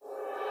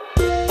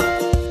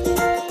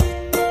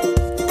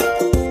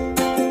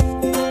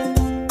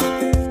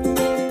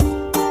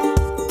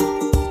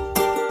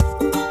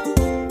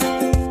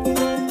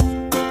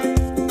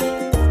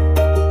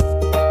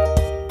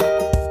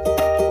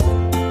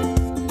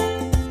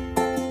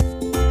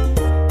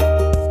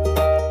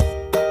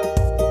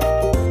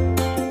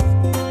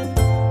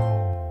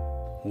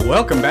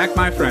Welcome back,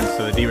 my friends,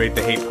 to the D-Rate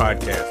the Hate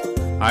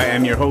podcast. I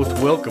am your host,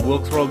 Wilk of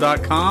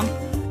WilksWorld.com,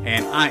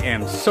 and I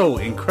am so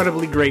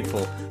incredibly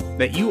grateful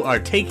that you are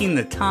taking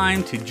the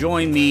time to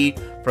join me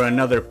for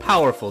another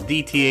powerful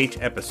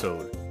DTH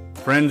episode.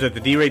 Friends, at the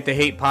D-Rate the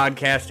Hate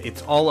podcast,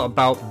 it's all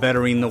about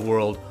bettering the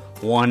world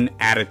one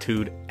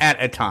attitude at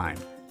a time.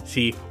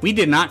 See, we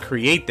did not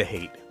create the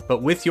hate,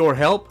 but with your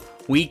help,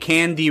 we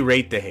can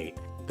derate the hate.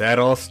 That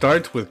all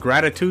starts with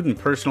gratitude and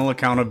personal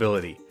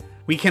accountability.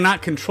 We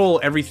cannot control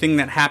everything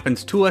that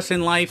happens to us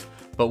in life,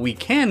 but we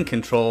can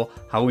control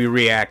how we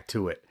react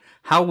to it.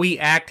 How we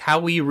act, how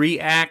we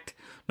react,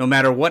 no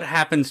matter what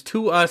happens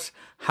to us,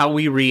 how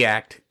we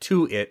react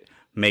to it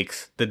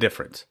makes the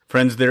difference.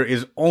 Friends, there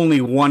is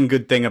only one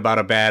good thing about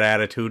a bad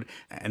attitude,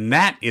 and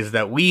that is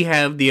that we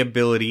have the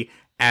ability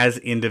as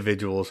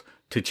individuals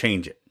to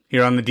change it.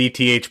 Here on the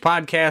DTH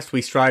podcast,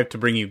 we strive to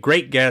bring you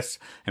great guests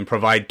and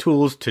provide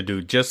tools to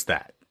do just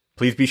that.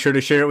 Please be sure to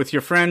share it with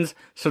your friends,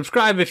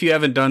 subscribe if you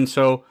haven't done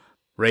so.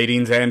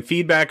 Ratings and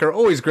feedback are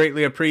always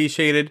greatly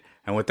appreciated.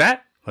 And with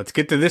that, let's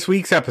get to this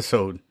week's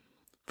episode.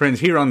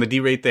 Friends, here on the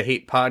D-Rate the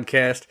Hate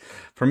podcast,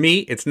 for me,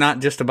 it's not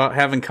just about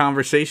having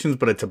conversations,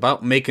 but it's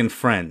about making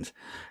friends.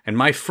 And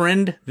my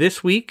friend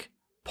this week,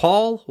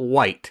 Paul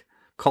White,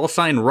 call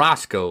sign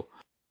Roscoe,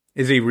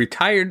 is a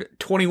retired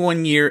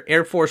 21-year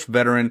Air Force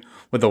veteran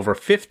with over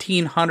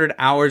 1,500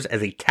 hours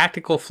as a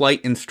tactical flight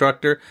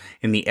instructor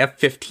in the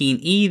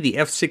F-15E, the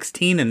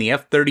F-16, and the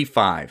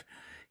F-35.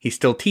 He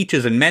still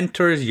teaches and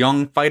mentors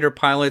young fighter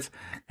pilots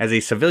as a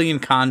civilian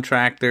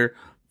contractor,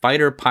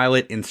 fighter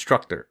pilot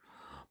instructor.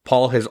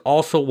 Paul has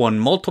also won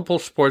multiple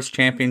sports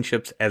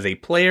championships as a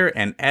player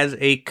and as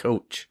a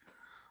coach.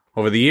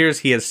 Over the years,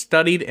 he has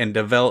studied and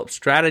developed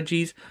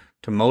strategies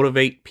to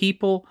motivate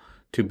people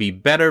to be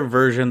better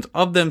versions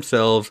of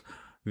themselves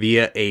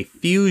via a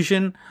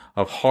fusion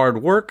of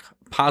hard work,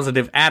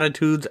 positive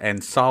attitudes,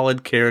 and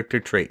solid character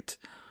traits.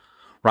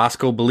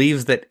 Roscoe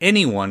believes that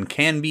anyone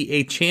can be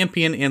a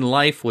champion in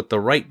life with the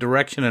right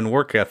direction and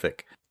work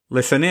ethic.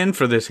 Listen in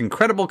for this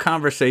incredible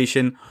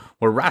conversation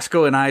where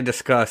Roscoe and I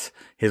discuss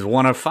his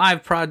One of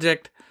Five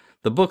project,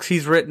 the books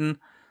he's written,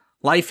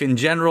 life in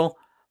general,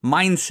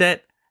 mindset,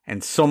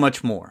 and so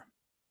much more.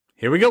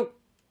 Here we go.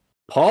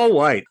 Paul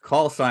White,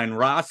 call sign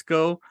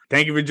Roscoe.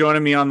 Thank you for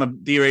joining me on the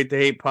D-Rate the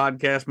Hate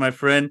podcast, my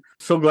friend.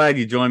 So glad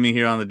you joined me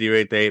here on the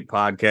D-Rate the Hate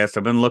podcast.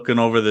 I've been looking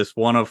over this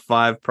One of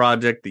Five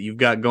project that you've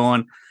got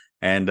going,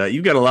 and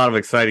you've got a lot of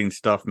exciting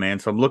stuff, man.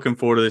 So I'm looking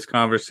forward to this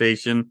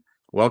conversation.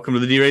 Welcome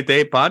to the D-Rate the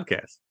Hate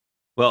podcast.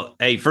 Well,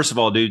 hey, first of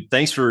all, dude,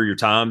 thanks for your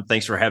time.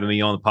 Thanks for having me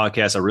on the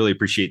podcast. I really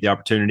appreciate the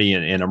opportunity,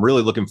 and I'm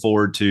really looking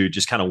forward to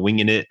just kind of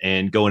winging it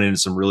and going into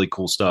some really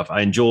cool stuff.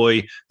 I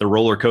enjoy the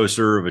roller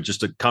coaster of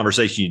just a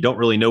conversation. You don't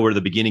really know where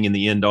the beginning and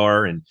the end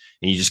are, and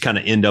you just kind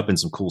of end up in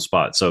some cool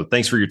spots. So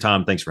thanks for your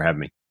time. Thanks for having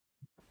me.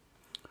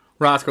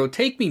 Roscoe,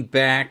 take me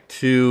back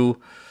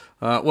to,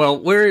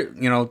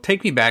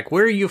 take me back.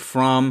 Where are you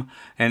from,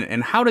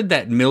 and how did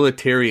that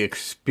military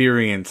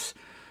experience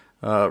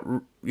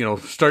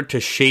start to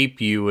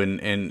shape you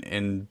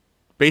and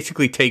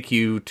basically take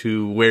you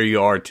to where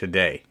you are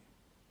today?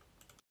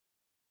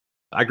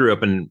 I grew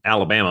up in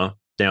Alabama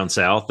down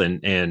south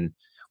and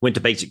went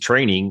to basic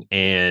training,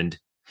 and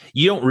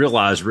you don't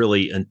realize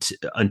really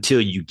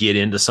until you get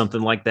into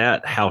something like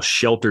that how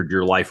sheltered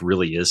your life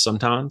really is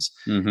sometimes.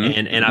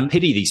 And I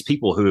pity these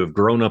people who have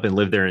grown up and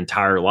lived their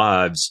entire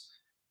lives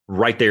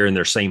right there in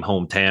their same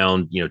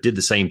hometown, did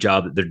the same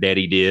job that their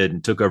daddy did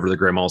and took over the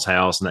grandma's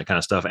house and that kind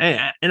of stuff.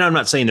 And I'm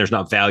not saying there's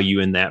not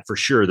value in that. For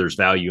sure, there's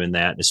value in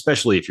that,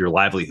 especially if your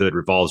livelihood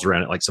revolves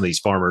around it, like some of these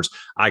farmers.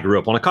 I grew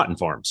up on a cotton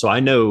farm, so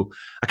I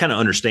kind of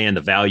understand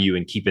the value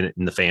in keeping it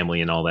in the family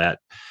and all that.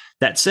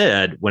 That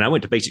said, when I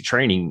went to basic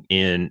training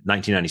in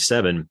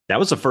 1997, that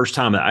was the first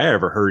time that I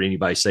ever heard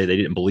anybody say they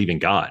didn't believe in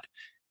God.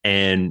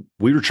 And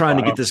we were trying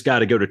to get this guy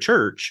to go to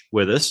church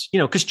with us,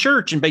 because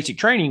church and basic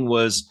training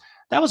was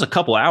a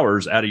couple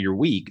hours out of your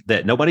week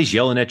that nobody's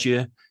yelling at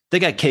you. They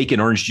got cake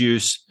and orange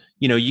juice.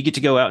 You get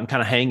to go out and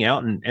kind of hang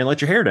out and let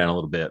your hair down a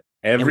little bit.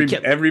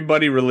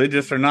 Everybody,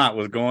 religious or not,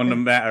 was going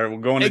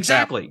to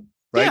exactly. Chapel,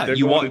 right? Yeah,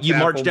 you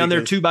march down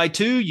there 2 by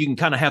 2. You can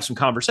kind of have some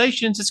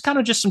conversations. It's kind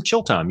of just some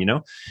chill time,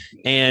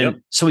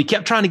 And so we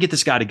kept trying to get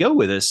this guy to go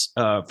with us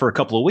for a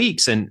couple of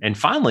weeks, and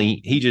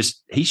finally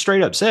he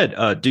straight up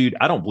said, "Dude,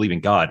 I don't believe in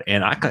God,"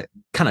 and I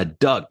kind of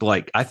ducked,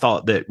 like I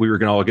thought that we were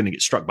all going to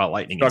get struck by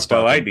lightning.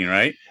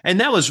 Right?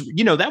 And that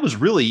was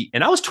really,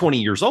 and I was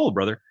 20 years old,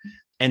 brother.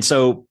 And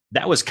so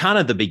that was kind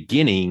of the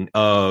beginning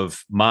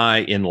of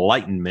my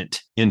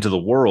enlightenment into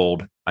the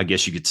world, I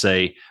guess you could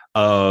say,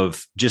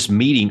 of just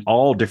meeting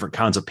all different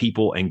kinds of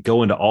people and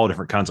going to all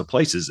different kinds of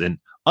places. And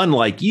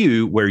unlike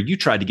you, where you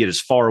tried to get as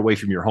far away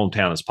from your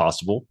hometown as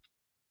possible,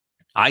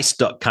 I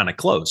stuck kind of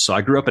close. So I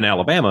grew up in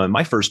Alabama, and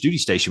my first duty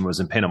station was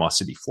in Panama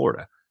City,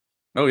 Florida.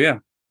 Oh, yeah.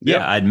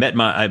 Yeah, I'd met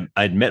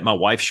my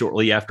wife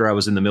shortly after I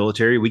was in the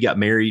military. We got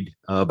married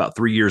about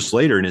 3 years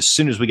later, and as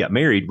soon as we got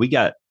married, we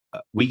got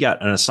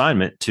an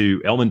assignment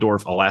to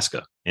Elmendorf,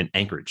 Alaska, in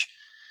Anchorage.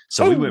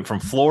 So we went from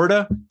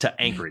Florida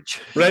to Anchorage.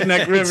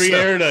 Redneck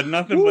Riviera to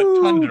nothing but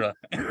tundra.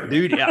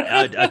 Dude,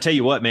 I tell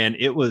you what, man,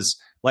 it was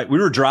like we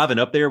were driving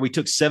up there. We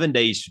took 7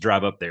 days to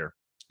drive up there.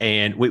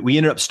 And we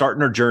ended up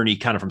starting our journey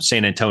kind of from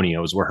San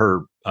Antonio, is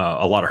where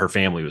a lot of her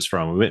family was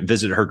from. We went and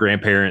visited her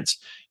grandparents,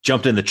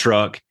 jumped in the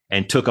truck,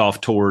 and took off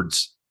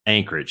towards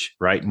Anchorage,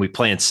 right? And we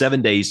planned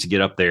 7 days to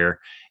get up there.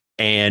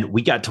 And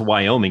we got to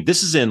Wyoming.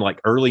 This is in like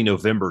early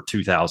November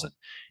 2000.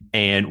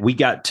 And we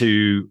got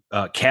to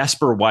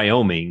Casper,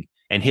 Wyoming,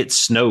 and hit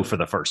snow for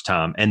the first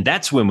time. And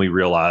that's when we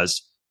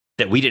realized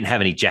that we didn't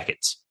have any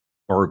jackets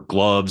or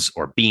gloves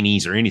or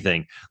beanies or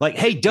anything. Like,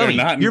 hey, dummy,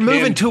 you're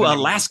moving to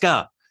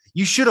Alaska.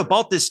 You should have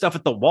bought this stuff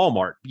at the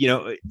Walmart,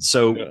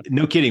 So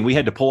no kidding. We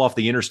had to pull off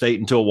the interstate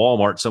into a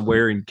Walmart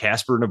somewhere in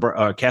Casper,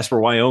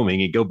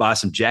 Wyoming, and go buy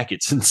some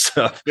jackets and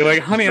stuff. You're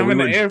like, honey, so I'm in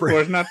the Air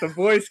Force, not the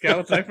Boy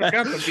Scouts. I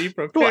forgot to be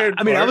prepared.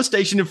 Well, I was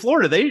stationed in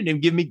Florida. They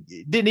didn't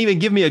even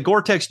give me a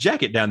Gore-Tex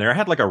jacket down there. I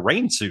had like a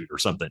rain suit or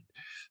something.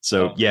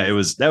 So that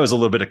was a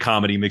little bit of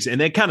comedy mix, and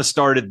that kind of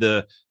started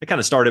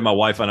my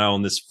wife and I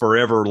on this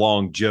forever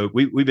long joke.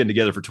 We've been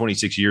together for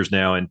 26 years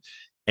now,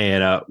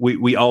 and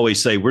we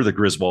always say we're the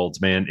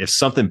Griswolds, man. If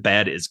something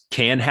bad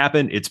can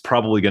happen, it's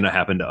probably going to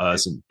happen to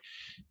us. And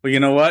well, you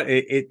know what?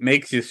 It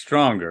makes you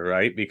stronger,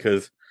 right?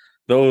 Because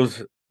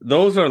those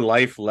are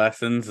life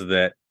lessons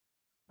that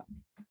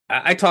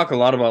I talk a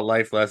lot about.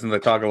 Life lessons. I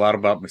talk a lot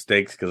about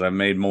mistakes because I've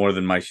made more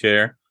than my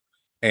share.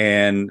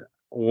 And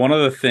one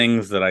of the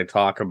things that I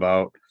talk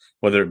about,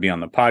 whether it be on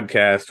the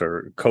podcast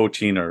or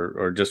coaching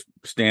or just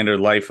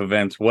standard life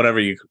events, whatever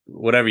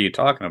you're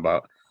talking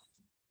about,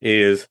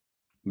 is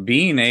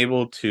being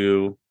able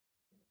to,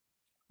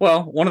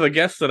 well, one of the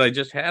guests that I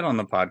just had on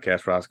the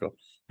podcast, Roscoe,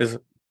 is,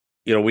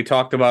 we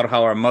talked about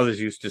how our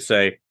mothers used to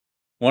say,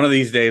 one of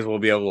these days we'll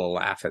be able to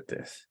laugh at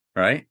this,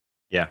 right?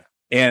 Yeah.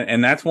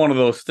 And that's one of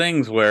those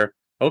things where,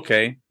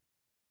 okay,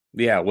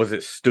 yeah, was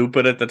it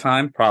stupid at the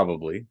time?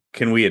 Probably.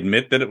 Can we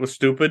admit that it was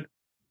stupid?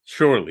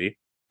 Surely.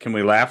 Can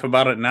we laugh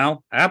about it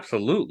now?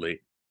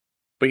 Absolutely.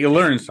 But you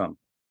learn something.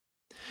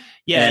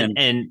 Yeah,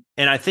 and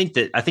I think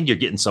you're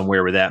getting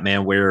somewhere with that,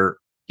 man, where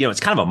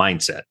it's kind of a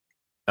mindset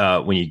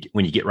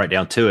when you get right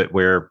down to it,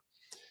 where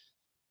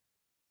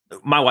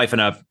my wife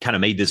and I've kind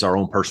of made this our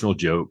own personal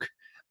joke.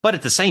 But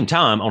at the same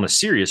time, on a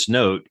serious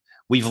note,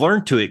 we've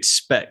learned to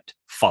expect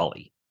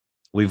folly.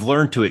 We've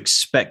learned to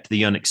expect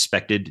the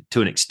unexpected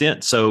to an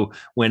extent. So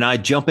when I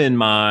jump in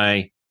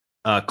my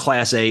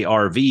Class A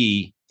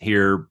RV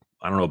here,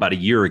 I don't know, about a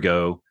year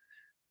ago,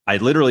 I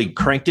literally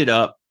cranked it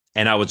up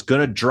and I was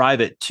going to drive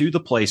it to the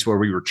place where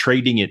we were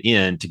trading it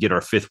in to get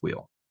our fifth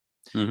wheel.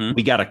 Mm-hmm.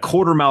 We got a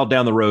quarter mile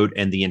down the road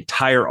and the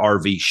entire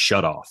RV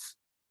shut off,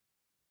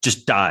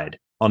 just died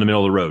on the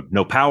middle of the road.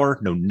 No power,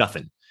 no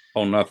nothing.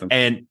 Oh, nothing.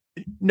 And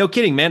no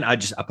kidding, man. I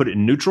put it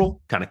in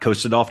neutral, kind of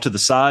coasted off to the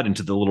side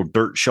into the little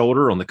dirt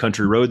shoulder on the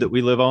country road that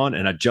we live on.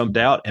 And I jumped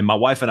out, and my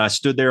wife and I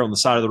stood there on the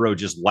side of the road,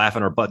 just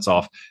laughing our butts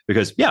off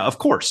because, yeah, of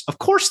course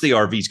the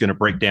RV is going to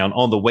break down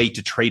on the way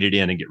to trade it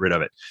in and get rid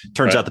of it.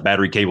 Turns out the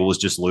battery cable was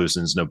just loose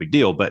and it's no big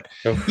deal. But,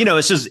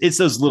 it's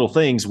those little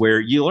things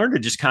where you learn to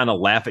just kind of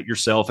laugh at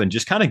yourself and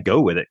just kind of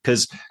go with it.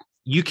 Cause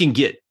you can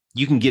get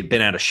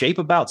bent out of shape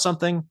about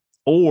something,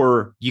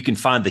 or you can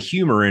find the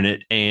humor in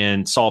it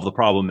and solve the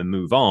problem and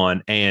move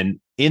on. And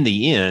in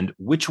the end,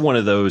 which one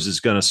of those is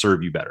going to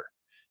serve you better?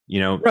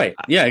 Right.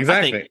 Yeah,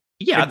 exactly.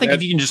 I think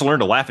if you can just learn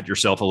to laugh at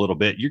yourself a little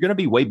bit, you're going to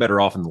be way better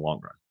off in the long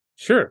run.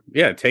 Sure.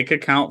 Yeah. Take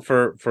account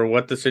for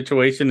what the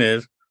situation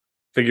is,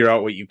 figure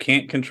out what you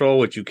can't control,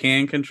 what you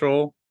can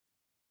control,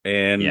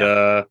 and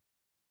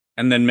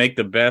then make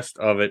the best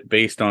of it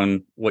based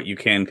on what you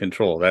can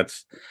control.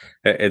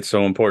 It's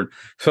so important.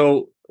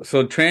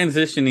 So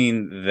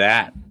transitioning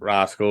that,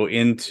 Roscoe,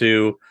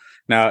 into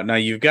now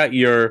you've got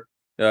your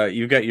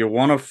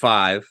 1 of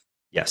 5.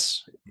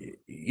 Yes.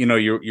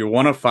 Your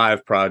 1 of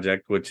 5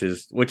 project, which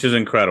is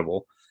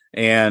incredible.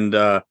 And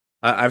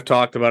I've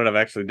talked about it. I've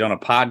actually done a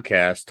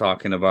podcast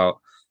talking about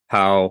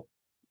how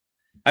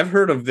I've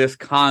heard of this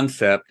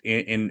concept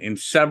in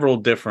several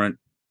different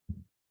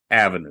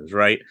avenues,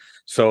 right?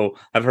 So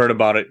I've heard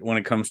about it when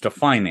it comes to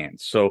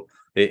finance. So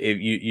if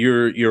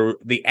you're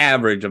the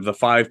average of the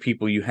 5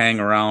 people you hang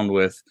around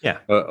with,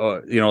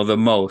 the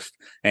most.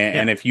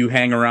 And if you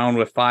hang around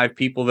with 5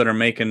 people that are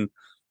making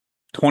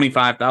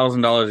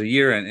 $25,000 a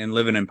year and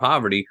living in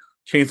poverty,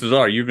 chances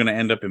are you're going to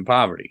end up in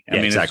poverty. I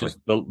mean, exactly. It's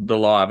just the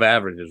law of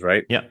averages,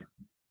 right? Yeah.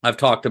 I've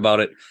talked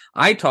about it.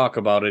 I talk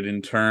about it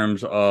in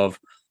terms of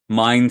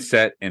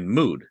mindset and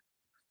mood,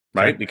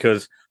 right? Okay.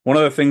 Because one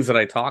of the things that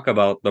I talk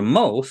about the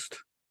most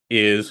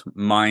is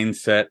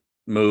mindset,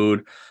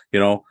 mood,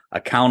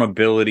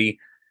 accountability.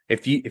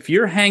 If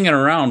you're hanging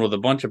around with a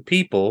bunch of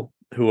people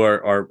who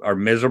are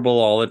miserable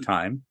all the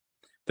time,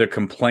 they're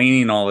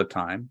complaining all the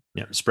time,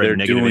 spreading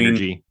negative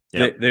energy.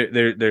 Yep.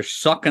 They're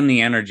sucking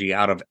the energy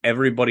out of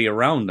everybody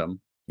around them.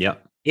 Yeah,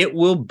 it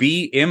will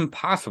be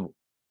impossible.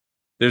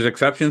 There's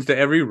exceptions to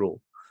every rule,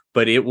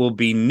 but it will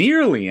be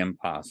nearly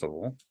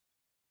impossible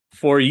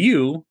for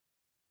you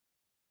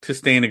to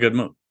stay in a good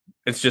mood.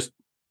 It's just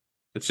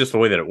the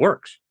way that it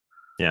works.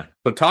 Yeah.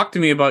 So talk to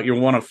me about your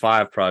 1 of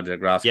 5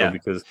 project, Roscoe,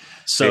 because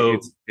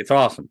it's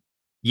awesome.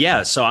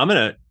 Yeah. So I'm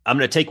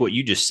gonna take what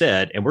you just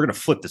said, and we're gonna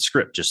flip the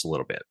script just a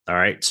little bit. All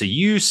right. So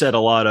you said a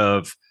lot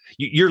of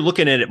you're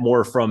looking at it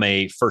more from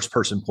a first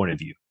person point of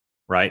view,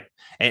 right?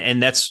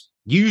 And that's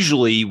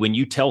usually when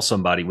you tell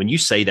somebody, when you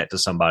say that to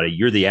somebody,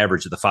 you're the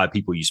average of the 5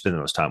 people you spend the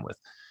most time with.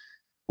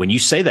 When you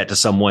say that to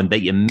someone,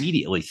 they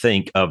immediately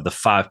think of the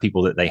 5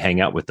 people that they hang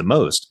out with the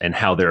most and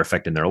how they're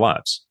affecting their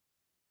lives,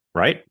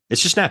 right?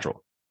 It's just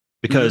natural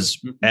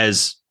because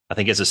as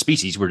a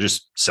species, we're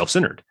just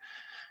self-centered.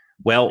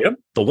 Well,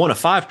 the 1 of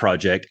 5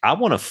 project, I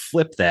want to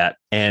flip that.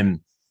 And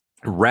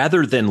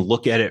rather than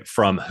look at it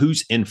from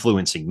who's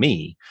influencing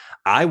me,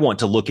 I want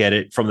to look at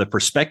it from the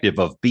perspective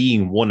of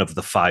being one of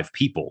the 5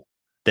 people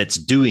that's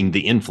doing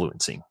the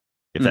influencing,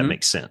 if that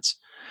makes sense.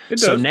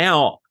 So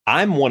now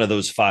I'm one of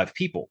those 5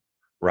 people,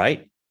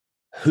 right?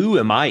 Who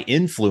am I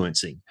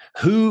influencing?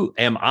 Who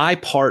am I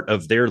part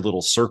of their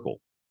little circle?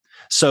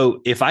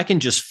 So if I can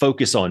just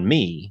focus on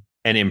me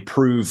and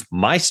improve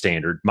my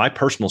standard, my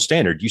personal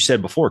standard, you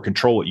said before,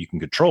 control what you can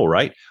control,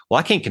 right? Well,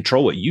 I can't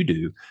control what you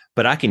do,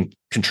 but I can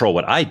control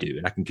what I do,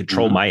 and I can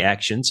control my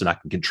actions, and I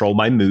can control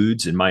my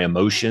moods and my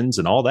emotions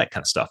and all that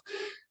kind of stuff.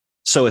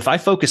 So if I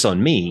focus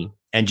on me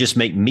and just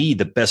make me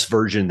the best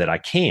version that I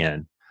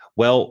can,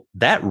 well,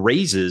 that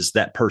raises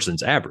that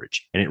person's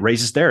average, and it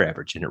raises their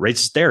average, and it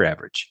raises their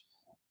average.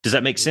 Does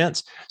that make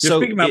sense? You're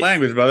speaking my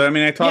language, brother. I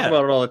mean, I talk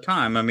about it all the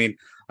time. I mean,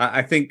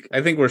 I think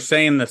we're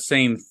saying the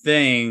same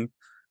thing,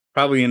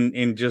 probably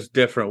in just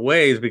different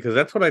ways, because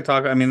that's what I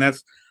talk. I mean,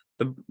 that's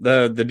the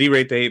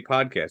Derate the Hate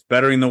podcast,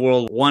 bettering the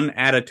world one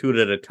attitude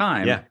at a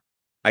time. Yeah.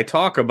 I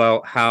talk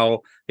about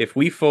how if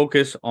we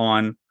focus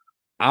on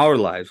our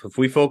lives, if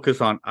we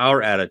focus on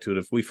our attitude,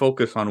 if we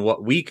focus on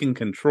what we can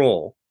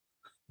control,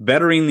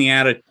 bettering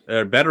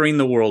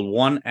the world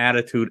one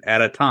attitude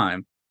at a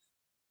time.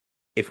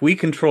 If we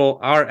control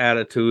our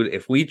attitude,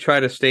 if we try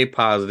to stay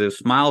positive,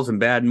 smiles and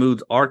bad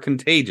moods are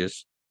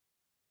contagious.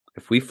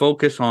 If we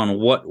focus on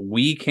what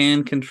we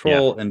can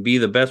control and be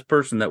the best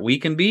person that we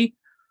can be,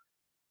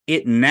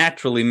 it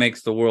naturally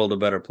makes the world a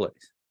better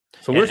place.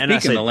 So we're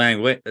speaking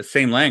the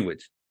same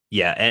language.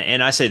 Yeah,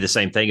 and I say the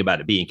same thing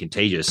about it being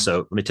contagious. So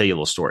let me tell you a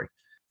little story.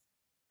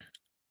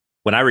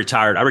 When I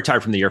retired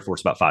from the Air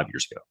Force about 5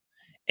 years ago.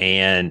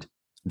 And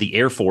the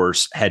Air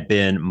Force had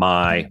been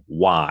my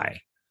why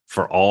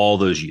for all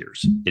those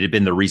years. It had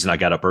been the reason I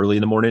got up early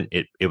in the morning.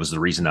 It was the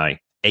reason I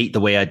ate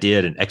the way I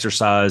did and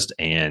exercised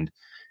and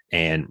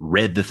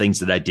read the things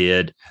that I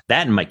did,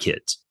 that and my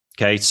kids.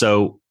 Okay.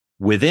 So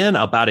within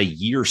about a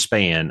year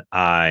span,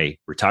 I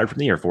retired from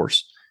the Air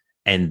Force.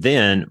 And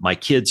then my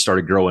kids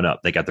started growing up.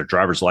 They got their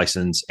driver's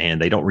license,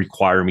 and they don't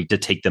require me to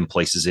take them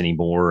places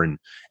anymore and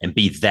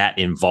be that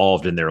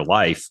involved in their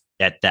life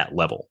at that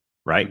level.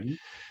 Right. Mm-hmm.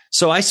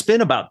 So I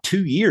spent about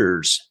 2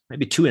 years,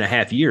 maybe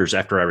 2.5 years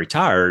after I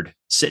retired,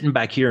 sitting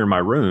back here in my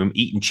room,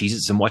 eating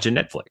Cheez-Its and watching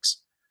Netflix.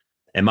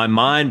 And my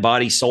mind,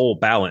 body, soul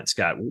balance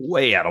got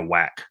way out of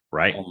whack.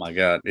 Right. Oh my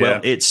God. Yeah.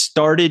 Well, it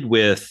started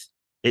with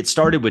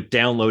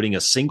downloading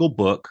a single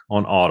book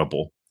on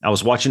Audible. I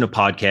was watching a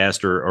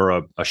podcast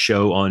or a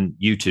show on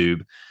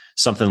YouTube,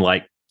 something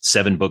like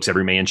 7 Books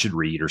Every Man Should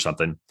Read or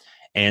something.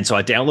 And so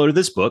I downloaded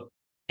this book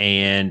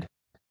and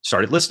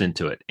started listening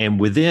to it. And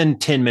within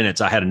 10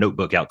 minutes, I had a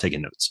notebook out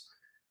taking notes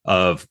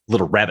of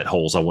little rabbit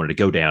holes I wanted to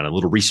go down and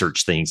little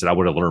research things that I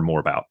wanted to learn more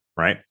about.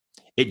 Right.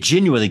 It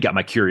genuinely got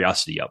my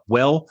curiosity up.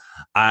 Well,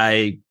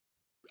 I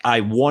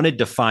wanted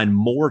to find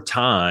more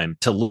time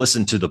to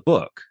listen to the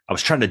book. I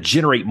was trying to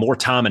generate more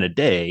time in a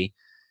day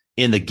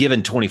in the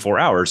given 24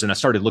 hours. And I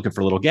started looking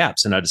for little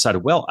gaps. And I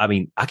decided, well, I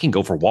mean, I can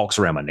go for walks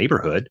around my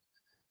neighborhood.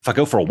 If I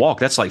go for a walk,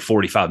 that's like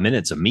 45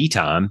 minutes of me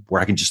time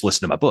where I can just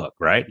listen to my book.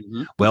 Right.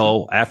 Mm-hmm.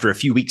 Well, after a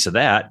few weeks of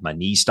that, my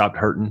knees stopped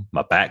hurting.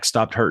 My back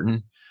stopped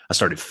hurting. I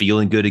started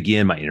feeling good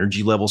again. My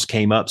energy levels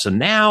came up. So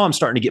now I'm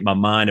starting to get my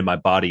mind and my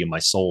body and my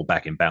soul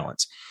back in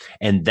balance.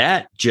 And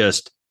that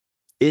just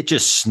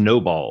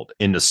snowballed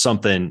into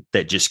something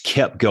that just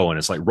kept going.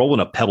 It's like rolling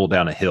a pebble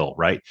down a hill,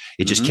 right?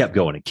 It just kept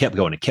going and kept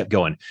going and kept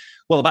going.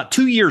 Well, about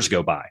 2 years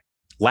go by.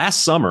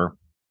 Last summer,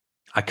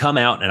 I come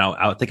out and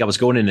I think I was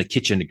going in the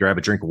kitchen to grab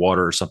a drink of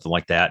water or something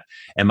like that.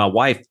 And my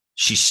wife,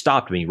 she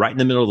stopped me right in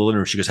the middle of the living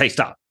room. She goes, "Hey,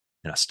 stop."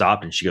 And I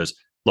stopped and she goes,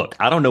 "Look,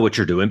 I don't know what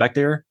you're doing back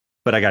there,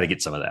 but I got to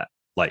get some of that."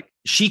 Like,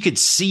 she could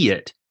see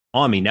it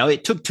on me. Now,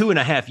 it took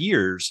 2.5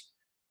 years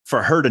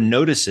for her to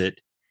notice it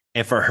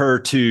and for her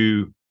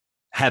to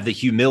have the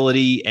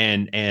humility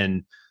and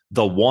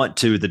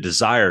the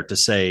desire to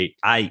say,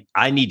 I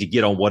need to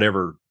get on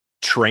whatever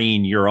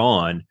train you're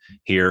on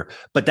here.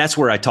 But that's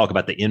where I talk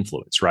about the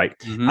influence, right?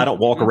 Mm-hmm. I don't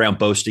walk around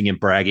boasting and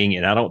bragging,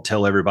 and I don't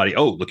tell everybody,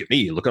 "Oh, look at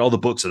me, look at all the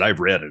books that I've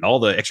read and all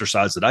the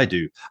exercise that I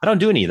do." I don't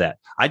do any of that.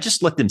 I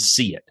just let them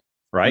see it,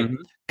 right?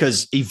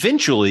 because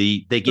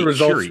eventually they The get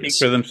results speak curious.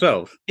 for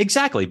themselves.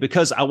 Exactly,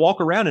 because I walk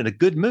around in a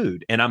good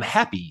mood and I'm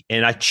happy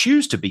and I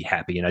choose to be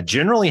happy and I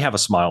generally have a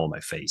smile on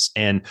my face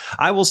and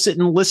I will sit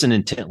and listen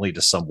intently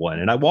to someone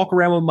and I walk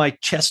around with my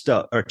chest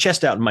up or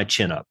chest out and my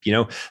chin up,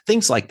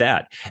 things like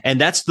that. And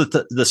that's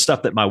the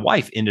stuff that my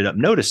wife ended up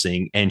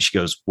noticing. And she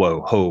goes,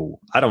 "Whoa, ho,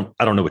 I don't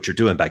know what you're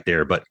doing back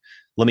there, but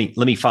let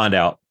me find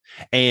out."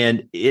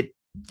 And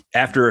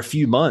after a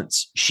few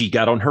months, she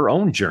got on her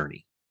own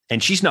journey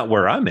and she's not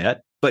where I'm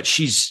at, but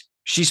she's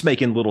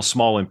making little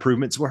small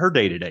improvements with her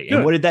day to day.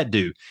 And what did that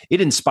do?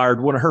 It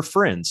inspired one of her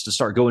friends to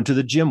start going to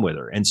the gym with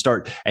her and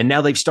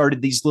now they've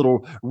started these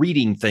little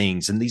reading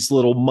things and these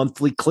little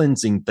monthly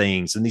cleansing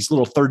things and these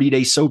little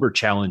 30-day sober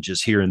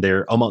challenges here and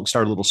there amongst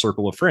our little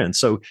circle of friends.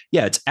 So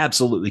yeah, it's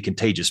absolutely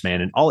contagious,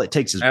 man. And all it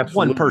takes is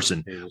one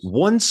person,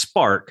 one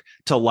spark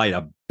to light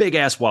a big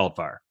ass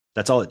wildfire.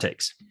 That's all it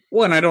takes.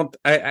 Well, and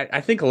I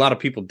think a lot of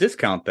people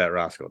discount that,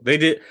 Roscoe.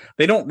 They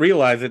don't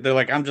realize it. They're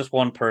like, I'm just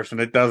one person.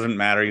 It doesn't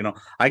matter.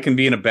 I can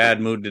be in a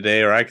bad mood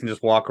today, or I can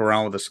just walk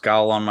around with a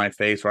scowl on my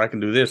face, or I can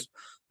do this.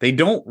 They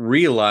don't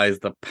realize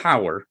the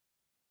power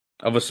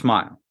of a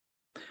smile.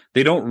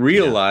 They don't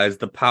realize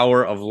the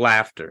power of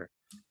laughter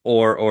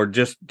or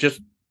just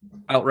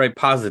outright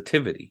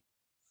positivity.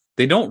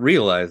 They don't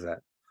realize that.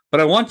 But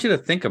I want you to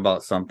think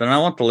about something. I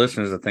want the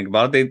listeners to think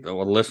about it. The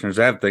listeners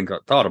have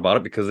thought about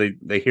it because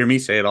they hear me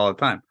say it all the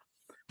time.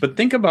 But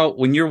think about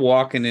when you're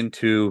walking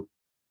into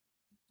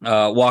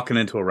a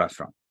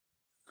restaurant.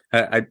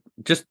 I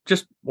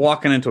just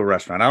walking into a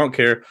restaurant. I don't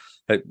care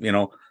that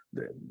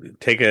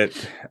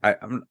I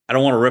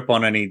don't want to rip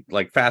on any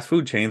like fast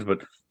food chains, but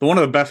one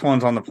of the best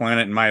ones on the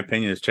planet, in my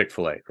opinion, is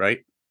Chick-fil-A. Right?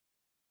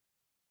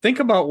 Think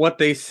about what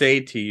they say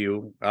to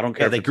you. I don't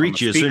care. They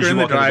greet you as soon as you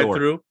walk in the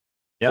door.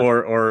 Yep.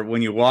 Or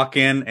when you walk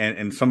in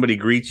and somebody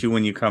greets you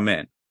when you come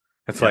in.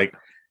 It's like,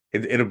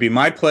 it'll be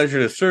my pleasure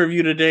to serve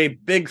you today.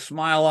 Big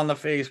smile on the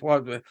face.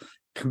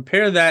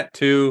 Compare that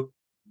to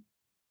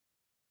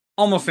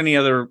almost any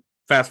other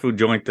fast food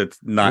joint that's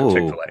not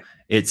Chick-fil-A.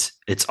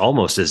 It's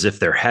almost as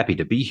if they're happy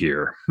to be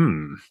here.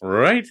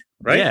 Right?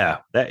 Yeah.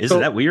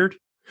 Isn't that weird?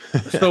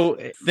 So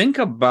think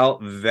about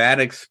that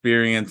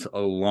experience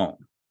alone.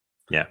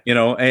 Yeah.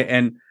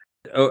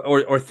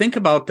 Or think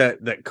about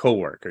that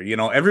coworker.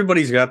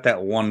 Everybody's got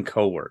that one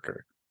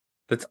coworker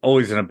that's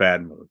always in a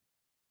bad mood.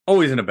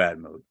 Always in a bad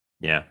mood.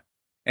 Yeah.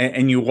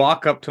 And you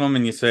walk up to them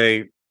and you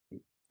say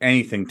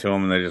anything to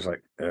them and they're just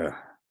like, ugh.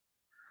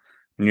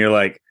 And you're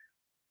like,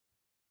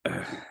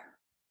 ugh.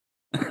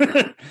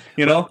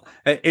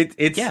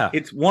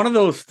 It's one of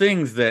those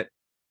things that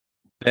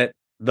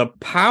the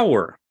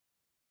power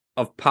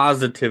of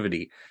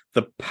positivity,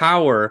 the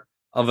power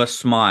of a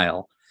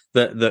smile,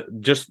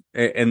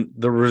 and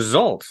the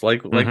results,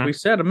 like we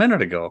said a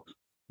minute ago,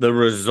 the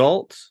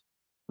results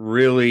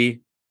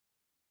really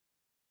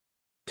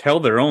tell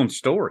their own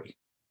story.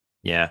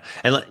 Yeah.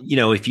 And,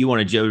 if you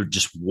want to go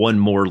just one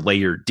more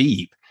layer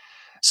deep,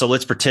 so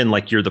let's pretend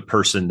like you're the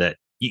person that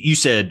you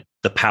said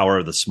the power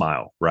of the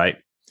smile, right?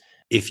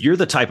 If you're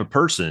the type of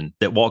person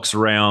that walks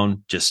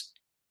around,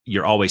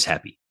 you're always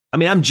happy. I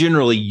mean, I'm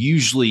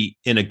usually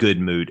in a good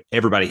mood.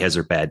 Everybody has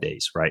their bad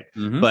days, right?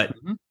 Mm-hmm. But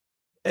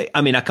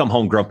I mean, I come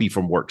home grumpy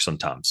from work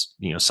sometimes.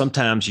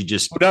 Sometimes you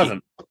just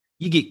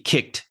you get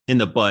kicked in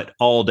the butt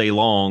all day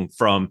long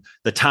from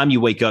the time you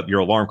wake up, your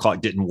alarm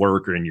clock didn't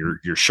work or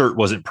your shirt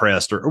wasn't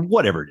pressed or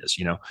whatever it is,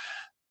 Well,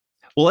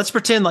 let's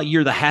pretend like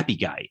you're the happy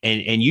guy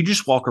and you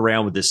just walk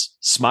around with this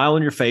smile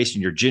on your face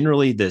and you're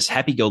generally this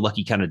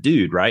happy-go-lucky kind of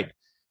dude, right?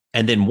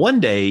 And then one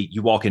day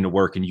you walk into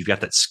work and you've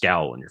got that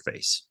scowl on your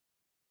face.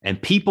 And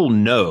people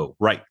know,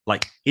 right?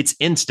 Like it's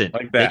instant.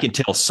 Like they can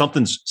tell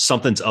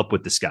something's up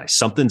with this guy.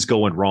 Something's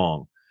going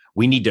wrong.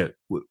 We need to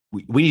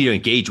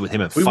engage with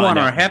him and find out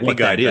our happy what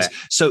guy that is.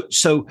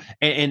 So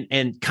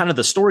and kind of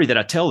the story that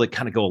I tell that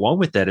kind of go along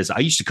with that is I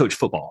used to coach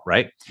football,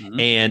 right? Mm-hmm.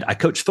 And I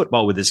coached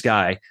football with this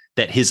guy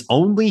that his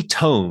only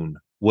tone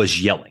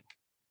was yelling.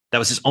 That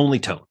was his only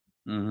tone.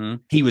 Mm-hmm.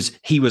 He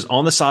was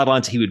on the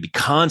sidelines. He would be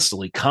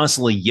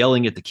constantly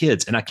yelling at the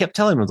kids. And I kept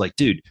telling him, I was like,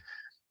 dude,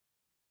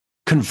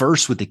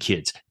 converse with the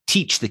kids,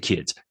 teach the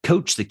kids,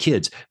 coach the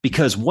kids,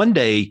 because one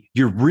day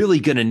you're really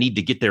going to need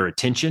to get their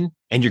attention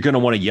and you're going to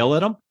want to yell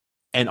at them.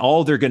 And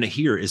all they're going to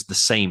hear is the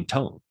same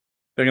tone.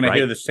 They're going to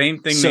hear the same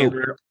thing they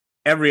heard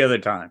every other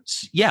time.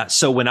 Yeah.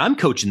 So when I'm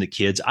coaching the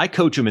kids, I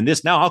coach them in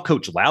this. Now I'll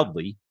coach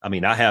loudly. I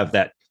mean, I have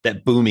that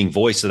booming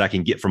voice that I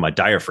can get from my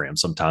diaphragm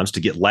sometimes to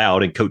get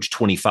loud and coach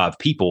 25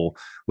 people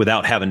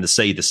without having to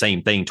say the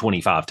same thing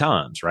 25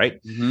 times.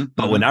 Right. Mm-hmm.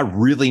 But when I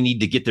really need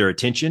to get their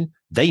attention,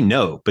 they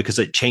know because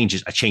I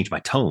change my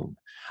tone.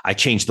 I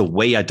change the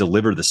way I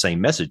deliver the same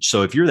message.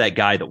 So if you're that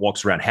guy that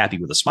walks around happy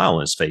with a smile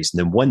on his face, and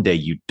then one day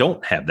you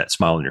don't have that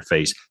smile on your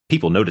face,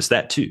 people notice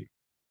that too.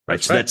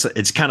 Right.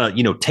 It's kind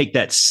of, take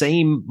that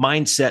same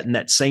mindset and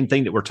that same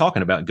thing that we're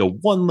talking about and go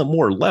one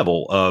more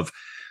level of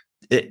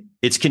it.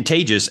 It's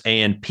contagious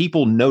and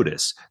people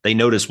notice. They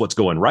notice what's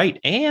going right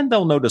and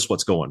they'll notice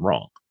what's going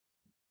wrong.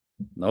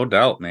 No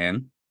doubt,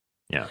 man.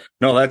 Yeah.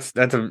 No, that's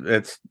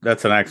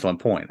an excellent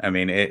point. I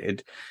mean,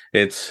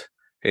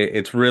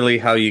 it's really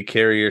how you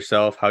carry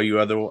yourself, how you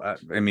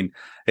I mean,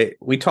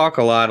 we talk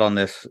a lot on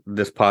this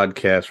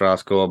podcast,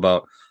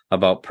 Roscoe,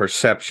 about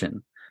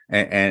perception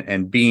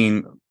and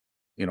being,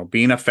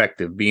 being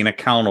effective, being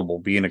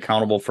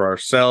accountable for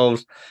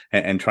ourselves,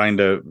 and trying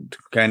to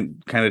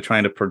kind of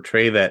trying to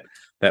portray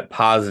that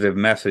positive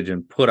message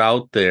and put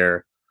out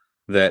there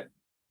that,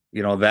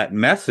 that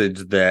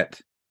message that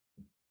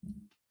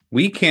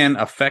we can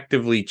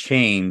effectively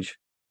change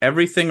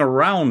everything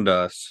around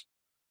us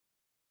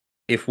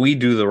if we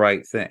do the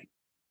right thing,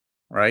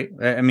 right?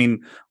 I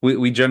mean,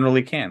 we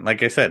generally can.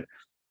 Like I said,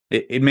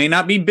 it may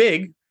not be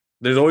big.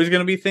 There's always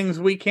going to be things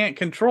we can't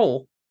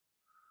control.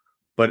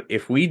 But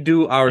if we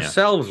do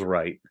ourselves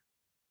right,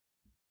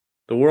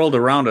 the world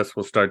around us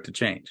will start to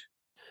change.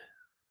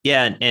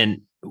 Yeah.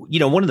 And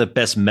one of the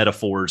best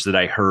metaphors that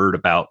I heard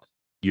about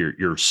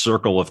your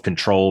circle of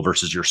control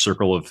versus your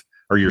circle of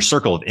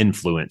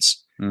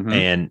influence. Mm-hmm.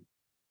 And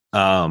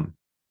I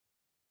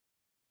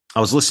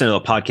was listening to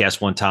a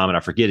podcast one time, and I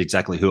forget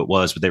exactly who it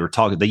was, but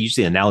they used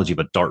the analogy of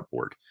a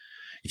dartboard.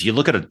 If you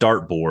look at a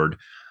dartboard,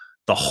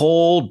 the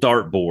whole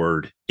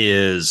dartboard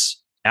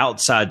is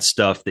outside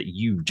stuff that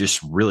you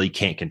just really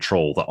can't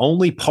control. The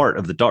only part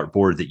of the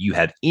dartboard that you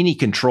have any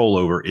control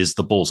over is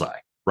the bullseye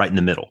right in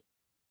the middle.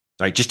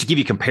 Right? Just to give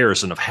you a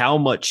comparison of how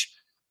much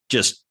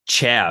just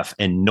chaff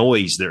and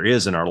noise there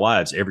is in our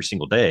lives every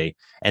single day.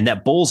 And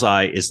that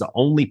bullseye is the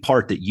only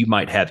part that you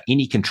might have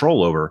any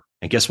control over.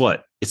 And guess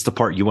what? It's the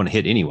part you want to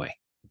hit anyway.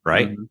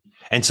 Right. Mm-hmm.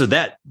 And so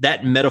that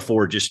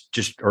metaphor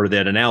or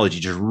that analogy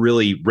just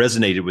really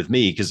resonated with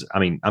me, because I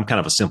mean, I'm kind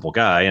of a simple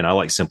guy and I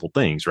like simple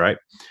things. Right.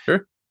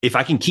 Sure. If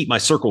I can keep my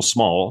circle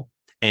small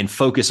and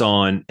focus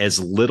on as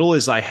little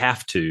as I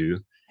have to,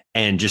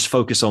 and just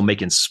focus on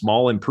making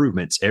small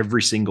improvements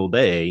every single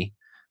day,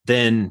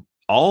 then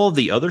all of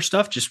the other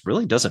stuff just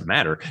really doesn't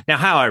matter. Now,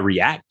 how I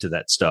react to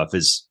that stuff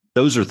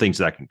those are things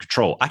that I can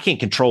control. I can't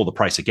control the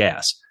price of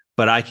gas,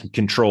 but I can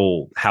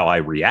control how I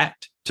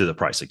react to the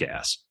price of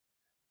gas.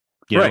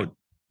 You right. know?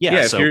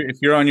 Yeah. So if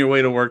you're on your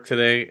way to work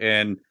today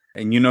and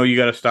you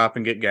got to stop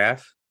and get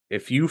gas,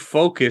 if you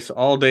focus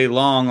all day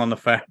long on the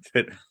fact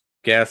that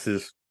gas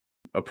is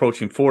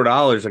approaching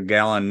 $4 a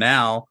gallon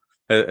now,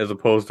 as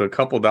opposed to a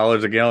couple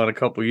dollars a gallon a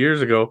couple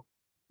years ago,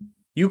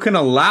 you can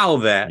allow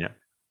that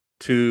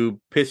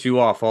to piss you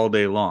off all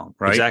day long,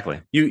 right?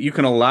 Exactly. You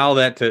can allow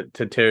that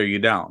to tear you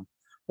down.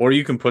 Or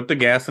you can put the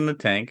gas in the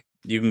tank,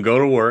 you can go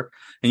to work,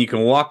 and you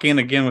can walk in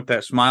again with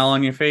that smile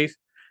on your face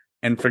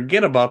and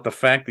forget about the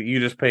fact that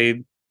you just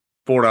paid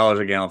 $4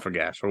 a gallon for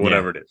gas or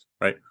whatever it is,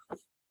 right?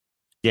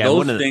 Yeah,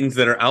 those things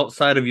that are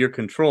outside of your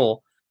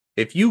control,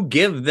 if you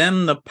give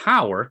them the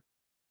power,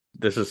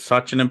 this is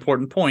such an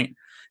important point.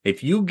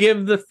 If you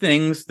give the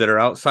things that are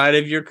outside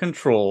of your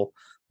control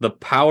the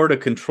power to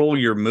control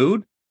your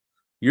mood,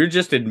 you're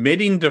just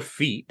admitting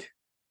defeat.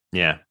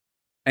 Yeah.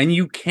 And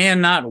you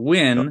cannot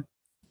win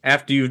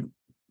after you've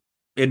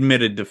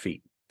admitted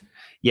defeat.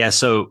 Yeah.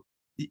 So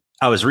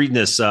I was reading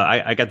this.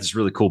 I got this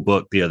really cool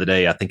book the other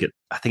day. I think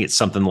it's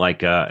something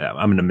like,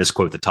 I'm going to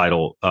misquote the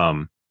title,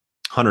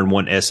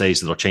 101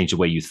 Essays That'll Change the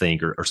Way You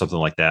Think, or something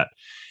like that.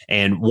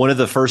 And one of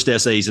the first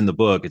essays in the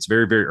book, it's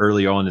very, very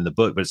early on in the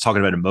book, but it's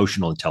talking about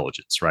emotional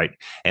intelligence, right?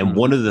 And mm-hmm.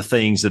 one of the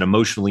things that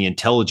emotionally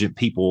intelligent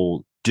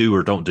people do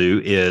or don't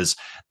do is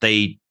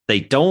they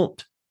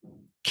don't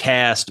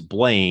cast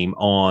blame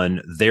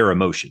on their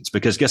emotions,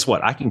 because guess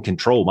what? I can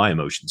control my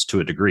emotions to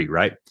a degree,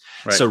 right?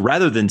 So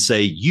rather than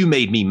say, you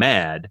made me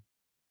mad,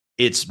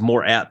 it's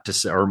more apt to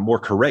say, or more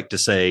correct to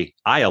say,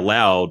 I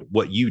allowed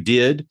what you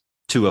did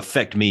to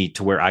affect me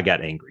to where I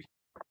got angry.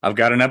 I've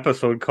got an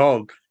episode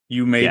called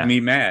You Made Me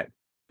Mad,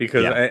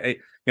 because I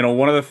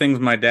one of the things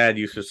my dad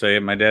used to say,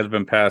 my dad's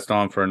been passed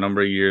on for a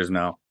number of years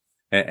now,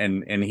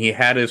 and he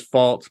had his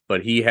faults,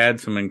 but he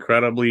had some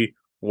incredibly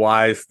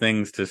wise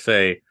things to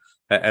say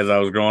as I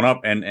was growing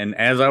up. And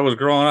as I was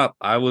growing up,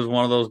 I was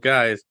one of those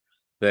guys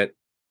that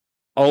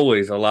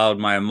always allowed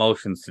my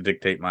emotions to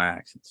dictate my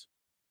actions.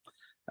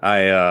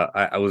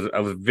 I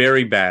was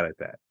very bad at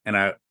that, and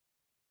I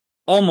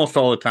almost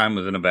all the time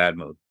was in a bad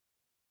mood.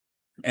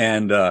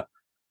 And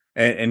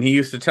he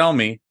used to tell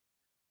me,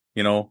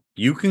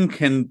 you can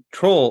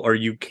control, or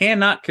you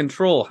cannot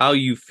control how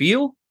you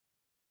feel,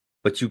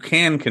 but you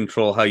can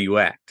control how you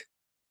act.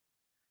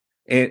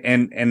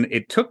 And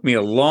it took me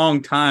a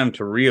long time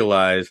to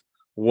realize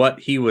what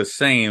he was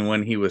saying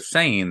when he was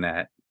saying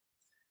that,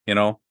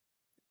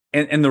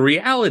 and the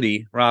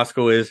reality,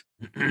 Roscoe, is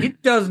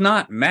it does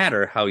not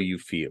matter how you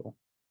feel.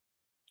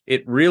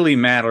 It really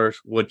matters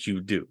what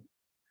you do.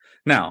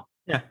 Now,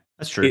 yeah,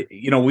 that's true.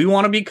 We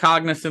want to be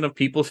cognizant of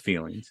people's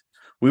feelings.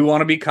 We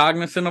want to be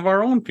cognizant of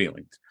our own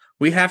feelings.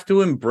 We have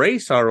to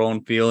embrace our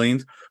own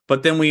feelings,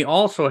 but then we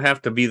also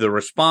have to be the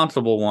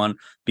responsible one,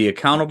 be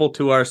accountable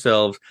to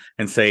ourselves,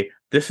 and say,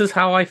 this is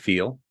how I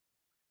feel.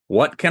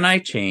 What can I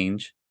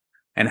change?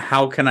 And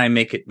how can I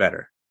make it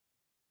better?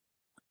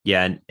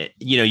 Yeah. And,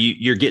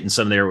 you're getting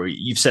some there where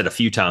you've said a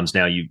few times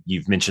now,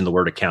 you've mentioned the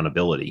word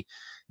accountability.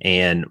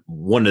 And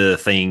one of the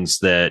things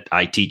that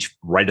I teach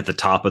right at the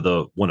top of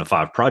the 1 of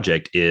 5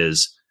 project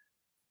is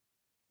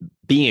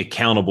being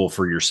accountable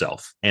for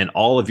yourself and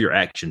all of your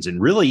actions.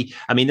 And really,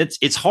 I mean,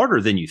 it's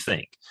harder than you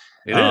think.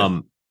 It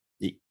is.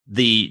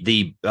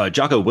 The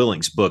Jocko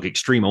Willink's book,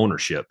 Extreme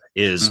Ownership,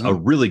 is a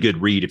really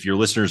good read. If your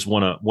listeners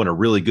want a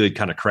really good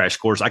kind of crash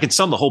course, I can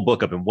sum the whole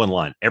book up in one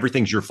line: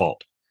 everything's your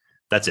fault.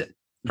 That's it.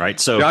 Right.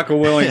 So Jocko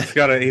Willink's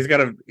got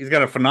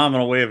a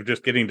phenomenal way of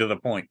just getting to the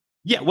point.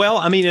 Yeah, well,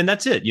 I mean, and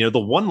that's it. The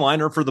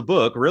one-liner for the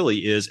book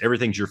really is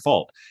everything's your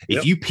fault.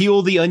 If you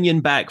peel the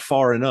onion back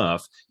far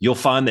enough, you'll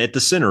find that at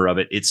the center of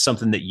it, it's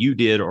something that you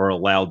did or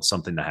allowed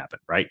something to happen,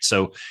 right?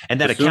 So,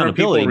 and that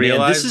accountability,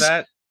 man, this is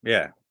that.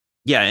 Yeah,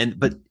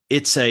 but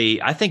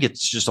I think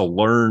it's just a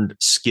learned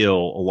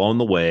skill along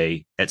the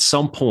way. At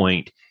some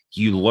point,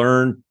 you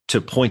learn to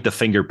point the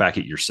finger back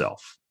at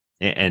yourself.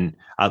 And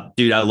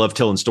dude, I love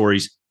telling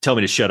stories. Tell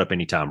me to shut up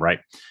anytime, right?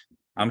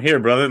 I'm here,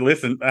 brother.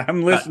 Listen,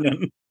 I'm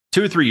listening.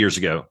 2 or 3 years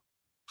ago,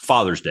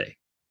 Father's Day,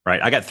 right?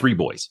 I got 3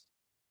 boys.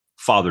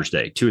 Father's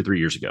Day, 2 or 3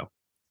 years ago.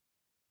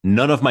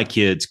 None of my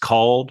kids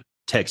called,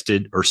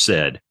 texted, or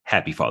said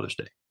Happy Father's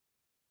Day.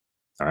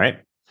 All right.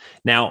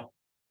 Now,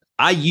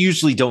 I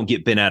usually don't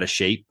get bent out of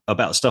shape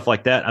about stuff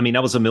like that. I mean, I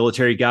was a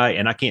military guy,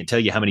 and I can't tell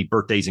you how many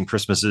birthdays and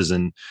Christmases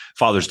and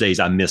Father's Days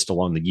I missed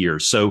along the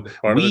years. So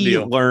we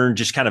learned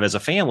just kind of as a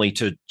family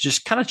to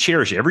just kind of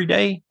cherish every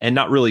day and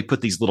not really put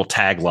these little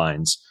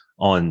taglines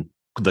on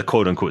the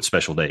quote unquote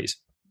special days.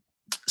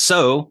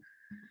 So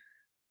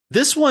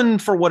this one,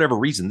 for whatever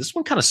reason, this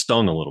one kind of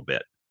stung a little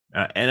bit.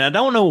 And I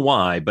don't know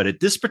why, but at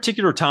this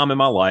particular time in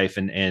my life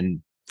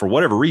and for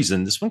whatever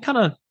reason, this one kind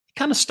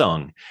of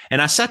stung. And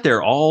I sat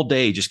there all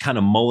day just kind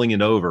of mulling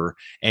it over.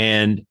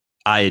 And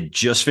I had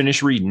just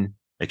finished reading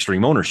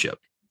Extreme Ownership.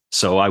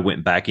 So I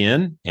went back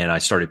in and I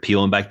started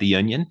peeling back the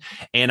onion.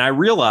 And I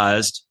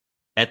realized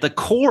at the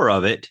core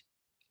of it,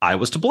 I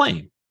was to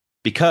blame,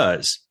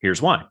 because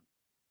here's why.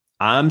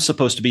 I'm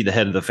supposed to be the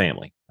head of the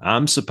family.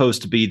 I'm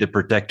supposed to be the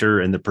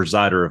protector and the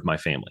presider of my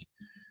family,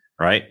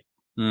 right?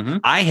 Mm-hmm.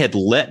 I had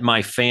let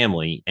my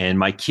family and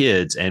my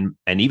kids and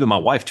even my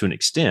wife to an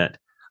extent,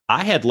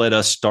 I had let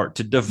us start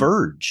to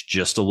diverge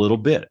just a little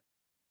bit.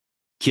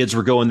 Kids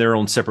were going their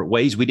own separate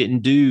ways. We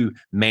didn't do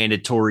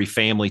mandatory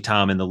family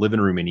time in the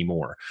living room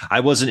anymore. I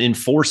wasn't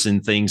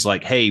enforcing things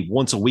like, hey,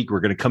 once a week,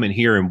 we're going to come in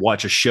here and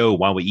watch a show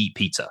while we eat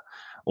pizza.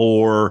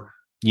 Or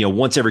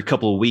once every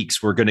couple of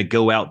weeks, we're going to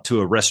go out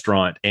to a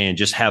restaurant and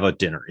just have a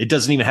dinner. It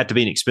doesn't even have to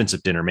be an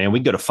expensive dinner, man. We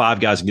can go to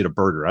Five Guys and get a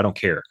burger. I don't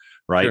care.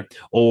 Right. Sure.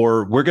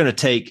 Or we're going to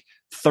take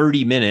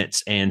 30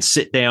 minutes and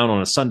sit down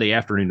on a Sunday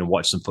afternoon and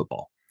watch some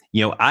football.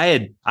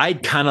 I'd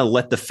kind of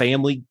let the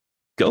family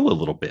go a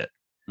little bit.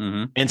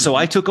 Mm-hmm. And so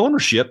I took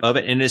ownership of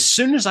it. And as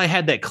soon as I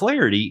had that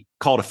clarity,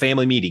 called a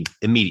family meeting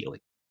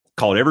immediately.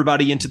 Called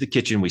everybody into the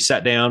kitchen. We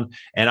sat down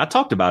and I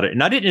talked about it,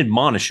 and I didn't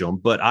admonish them,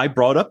 but I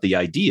brought up the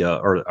idea,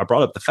 or I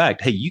brought up the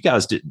fact, hey,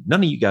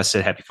 none of you guys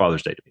said Happy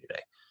Father's Day to me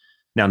today.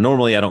 Now,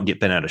 normally I don't get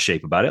bent out of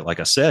shape about it, like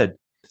I said,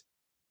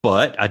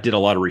 but I did a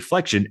lot of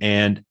reflection,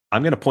 and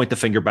I'm going to point the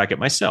finger back at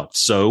myself.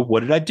 So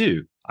what did I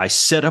do? I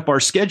set up our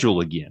schedule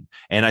again,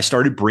 and I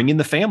started bringing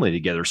the family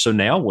together. So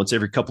now once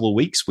every couple of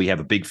weeks, we have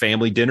a big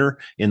family dinner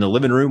in the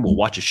living room. We'll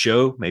watch a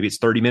show. Maybe it's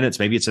 30 minutes,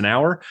 maybe it's an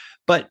hour,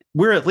 but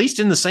we're at least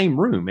in the same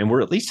room and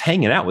we're at least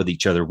hanging out with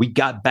each other. We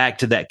got back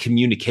to that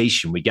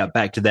communication. We got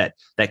back to that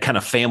kind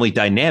of family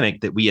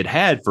dynamic that we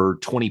had for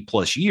 20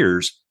 plus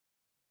years.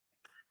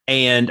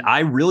 And I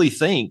really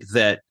think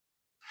that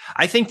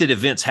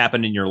events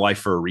happen in your life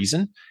for a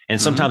reason.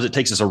 And sometimes it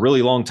takes us a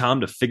really long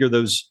time to figure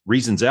those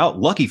reasons out.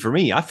 Lucky for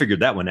me, I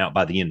figured that one out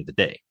by the end of the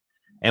day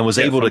and was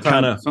able to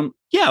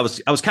I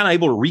was kind of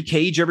able to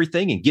recage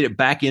everything and get it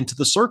back into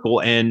the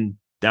circle. And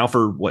now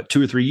for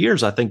 2 or 3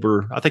 years, I think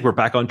we're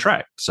back on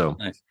track. So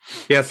nice.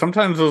 Yeah,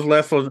 sometimes those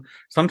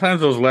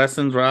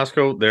lessons,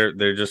 Roscoe,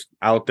 they're just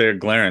out there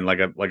glaring like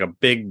a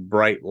big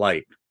bright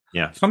light.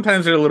 Yeah.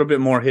 Sometimes they're a little bit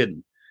more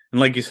hidden.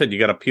 And like you said, you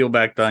got to peel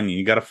back the onion.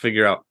 You got to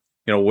figure out,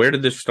 where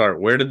did this start?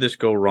 Where did this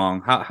go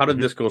wrong? How did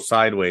this go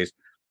sideways?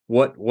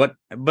 What,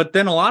 but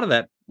then a lot of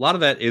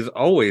that is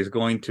always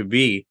going to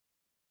be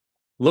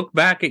look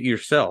back at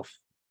yourself.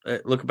 I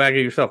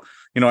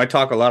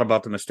talk a lot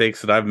about the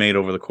mistakes that I've made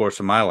over the course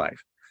of my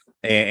life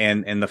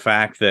and the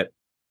fact that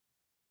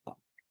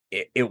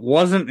it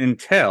wasn't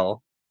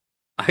until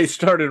I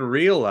started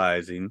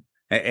realizing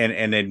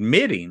and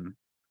admitting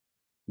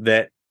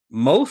that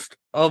most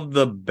of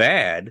the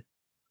bad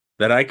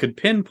that I could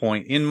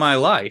pinpoint in my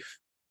life,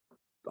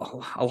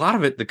 a lot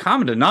of it, the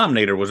common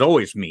denominator was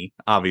always me,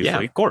 obviously. Yeah,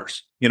 of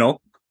course.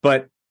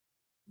 But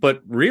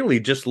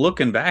really just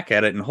looking back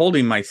at it and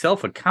holding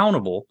myself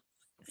accountable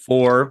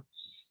for,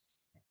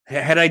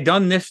 had I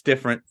done this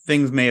different,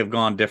 things may have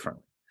gone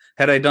differently.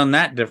 Had I done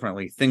that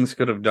differently, things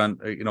could have gone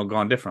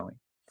differently.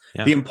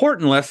 Yeah. The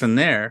important lesson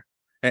there,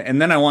 and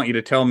then I want you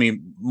to tell me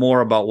more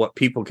about what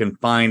people can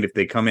find if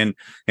they come in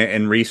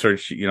and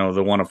research,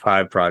 the 1 of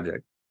 5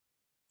 project.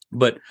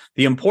 But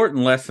the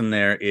important lesson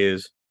there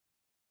is,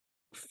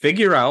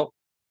 figure out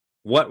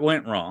what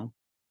went wrong,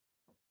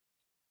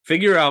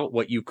 figure out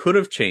what you could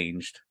have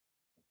changed,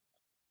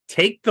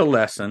 take the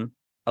lesson,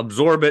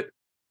 absorb it,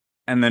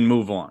 and then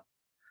move on.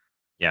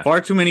 Yeah.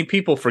 Far too many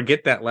people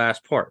forget that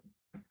last part.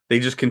 They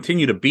just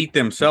continue to beat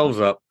themselves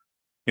up.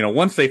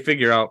 Once they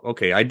figure out,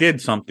 okay, I did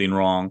something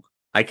wrong.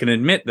 I can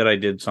admit that I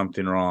did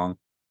something wrong.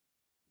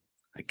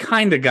 I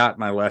kind of got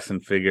my lesson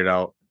figured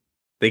out.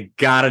 They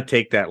got to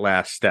take that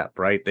last step,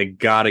 right? They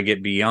got to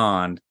get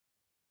beyond.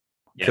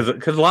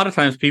 Because a lot of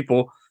times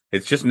people,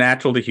 it's just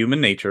natural to human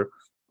nature.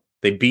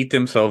 They beat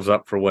themselves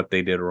up for what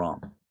they did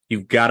wrong.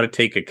 You've got to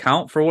take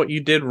account for what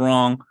you did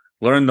wrong,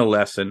 learn the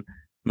lesson,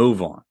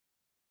 move on.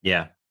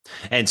 Yeah.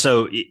 And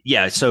so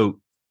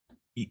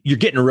you're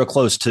getting real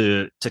close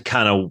to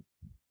kind of,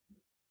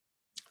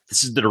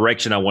 this is the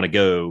direction I want to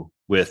go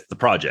with the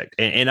project.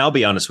 And I'll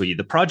be honest with you,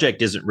 the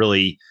project isn't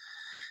really,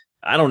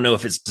 I don't know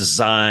if it's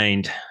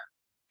designed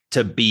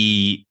to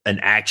be an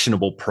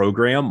actionable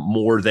program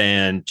more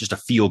than just a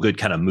feel good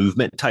kind of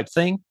movement type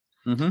thing.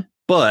 Mm-hmm.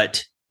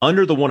 But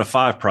under the 1 of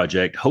 5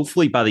 project,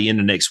 hopefully by the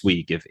end of next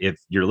week, if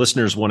your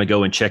listeners want to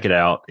go and check it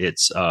out,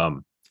 it's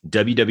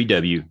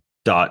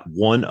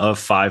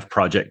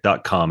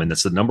www.oneof5project.com. And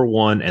that's the number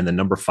 1 and the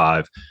number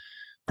 5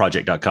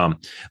 project.com.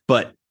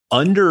 But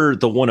under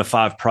the 1 of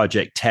 5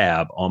 project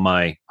tab on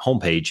my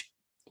homepage,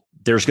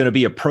 there's going to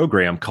be a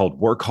program called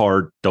Work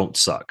Hard, Don't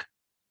Suck.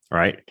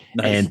 Right.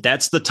 Nice. And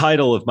that's the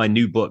title of my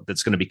new book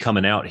that's going to be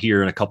coming out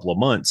here in a couple of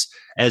months,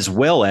 as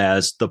well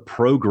as the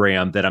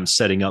program that I'm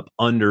setting up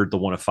under the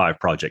 1 of 5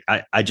 project.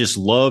 I just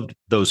loved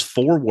those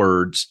 4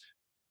 words.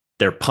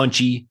 They're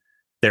punchy.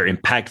 They're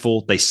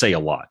impactful. They say a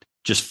lot.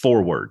 Just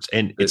 4 words.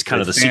 And it's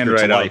kind of the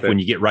secret to life when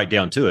you get right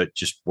down to it.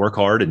 Just work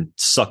hard and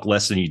suck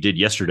less than you did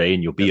yesterday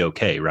and you'll be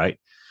okay. Right.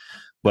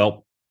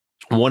 Well,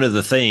 one of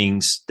the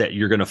things that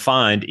you're going to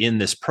find in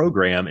this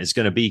program is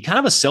going to be kind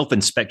of a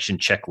self-inspection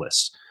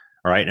checklist.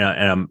 All right.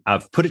 And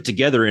I've put it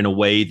together in a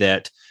way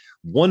that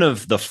one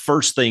of the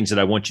first things that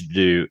I want you to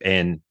do,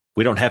 and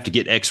we don't have to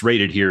get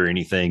X-rated here or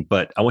anything,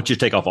 but I want you to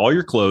take off all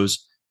your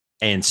clothes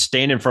and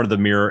stand in front of the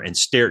mirror and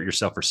stare at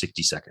yourself for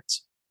 60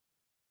 seconds.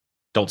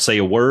 Don't say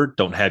a word.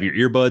 Don't have your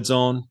earbuds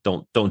on.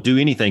 Don't do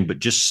anything, but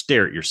just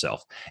stare at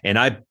yourself. And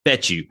I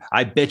bet you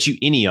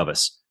any of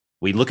us,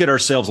 we look at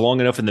ourselves long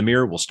enough in the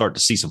mirror, we'll start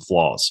to see some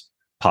flaws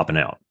popping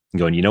out and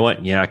going, you know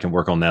what? Yeah, I can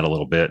work on that a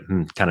little bit.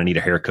 Kind of need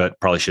a haircut.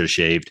 Probably should have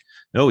shaved.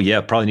 Oh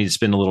yeah, probably need to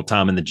spend a little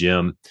time in the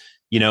gym,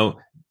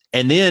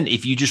 and then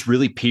if you just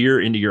really peer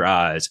into your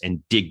eyes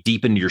and dig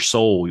deep into your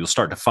soul, you'll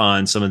start to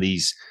find some of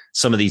these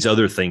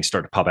other things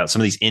start to pop out,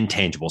 some of these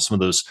intangibles, some of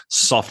those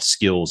soft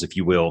skills, if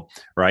you will,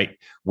 right?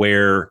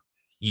 Where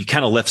you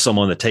kind of left some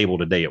on the table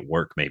today at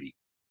work, maybe,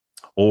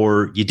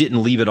 or you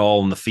didn't leave it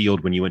all in the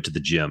field when you went to the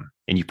gym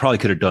and you probably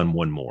could have done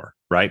one more.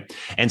 Right.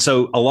 And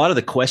so a lot of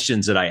the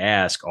questions that I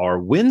ask are,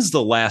 when's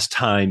the last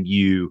time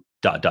you ...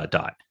 All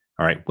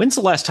right. When's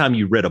the last time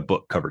you read a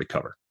book cover to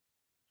cover?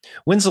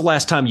 When's the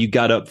last time you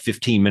got up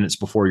 15 minutes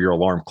before your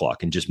alarm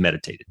clock and just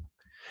meditated?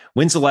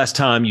 When's the last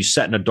time you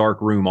sat in a dark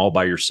room all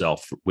by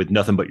yourself with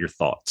nothing but your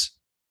thoughts?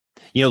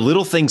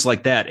 Little things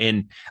like that.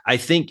 And I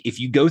think if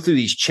you go through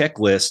these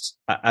checklists,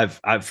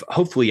 I've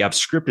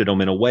scripted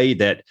them in a way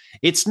that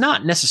it's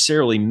not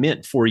necessarily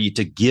meant for you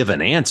to give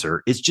an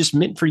answer. It's just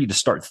meant for you to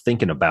start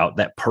thinking about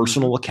that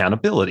personal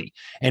accountability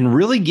and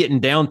really getting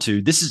down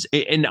to this is,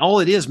 and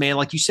all it is, man,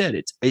 like you said,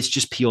 it's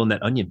just peeling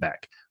that onion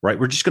back, right?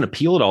 We're just going to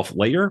peel it off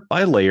layer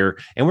by layer,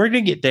 and we're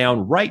going to get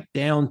right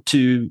down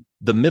to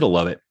the middle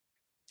of it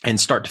and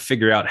start to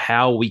figure out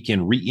how we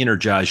can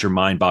re-energize your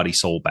mind, body,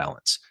 soul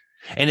balance.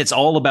 And it's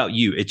all about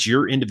you. It's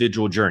your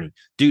individual journey.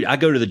 Dude, I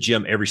go to the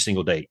gym every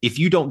single day. If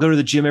you don't go to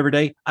the gym every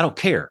day, I don't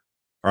care.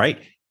 All right.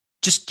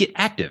 Just get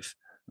active.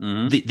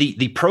 Mm-hmm.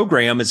 The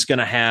program is going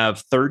to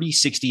have 30,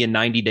 60, and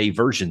 90-day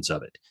versions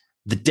of it.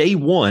 The day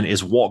 1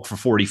 is walk for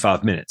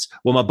 45 minutes.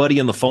 Well, my buddy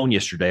on the phone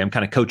yesterday, I'm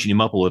kind of coaching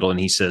him up a little, and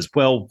he says,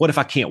 well, what if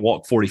I can't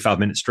walk 45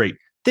 minutes straight?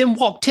 Then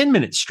walk 10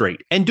 minutes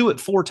straight and do it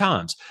 4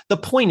 times. The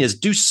point is,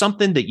 do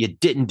something that you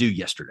didn't do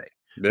yesterday.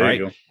 There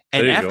you go.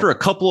 And after a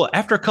couple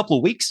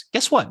of weeks,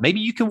 guess what? Maybe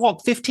you can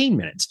walk 15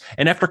 minutes.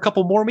 And after a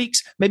couple more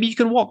weeks, maybe you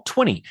can walk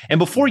 20. And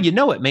before you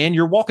know it, man,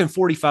 you're walking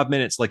 45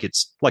 minutes like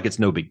it's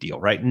no big deal,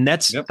 right? And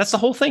that's the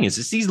whole thing.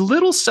 It's these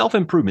little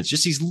self-improvements,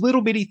 just these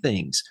little bitty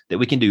things that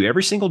we can do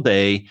every single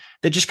day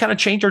that just kind of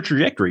change our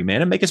trajectory,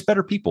 man, and make us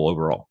better people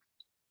overall.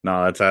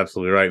 No, that's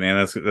absolutely right,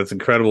 man. That's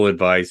incredible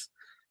advice.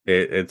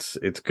 It's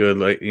good.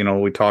 Like,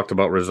 we talked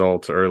about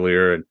results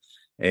earlier,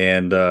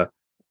 and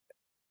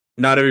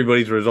not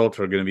everybody's results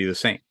are going to be the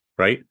same.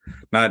 Right?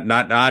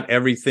 Not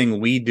everything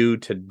we do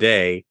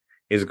today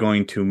is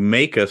going to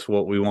make us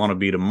what we want to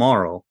be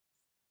tomorrow,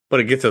 but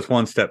it gets us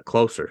one step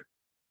closer.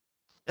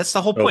 That's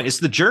the whole point. It's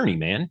the journey,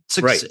 man.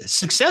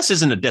 Success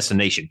isn't a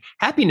destination.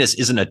 Happiness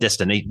isn't a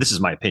destination. This is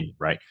my opinion,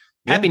 right?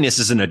 Yeah. Happiness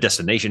isn't a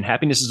destination.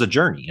 Happiness is a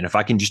journey. And if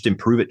I can just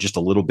improve it just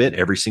a little bit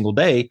every single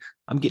day,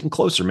 I'm getting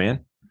closer,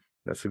 man.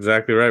 That's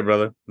exactly right,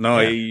 brother.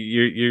 No,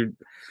 you're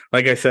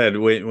like I said,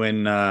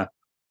 when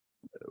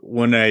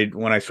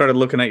I started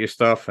looking at your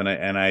stuff and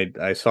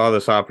I saw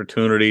this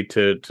opportunity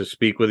to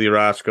speak with you,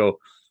 Roscoe,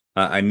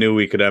 I knew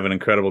we could have an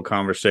incredible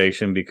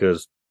conversation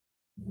because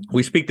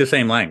we speak the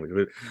same language.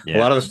 A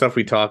lot of the stuff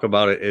we talk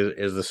about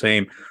is the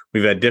same.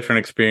 We've had different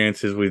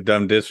experiences. We've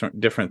done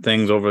different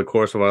things over the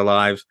course of our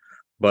lives,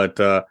 but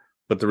the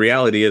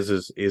reality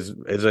is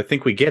I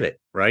think we get it,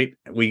 right?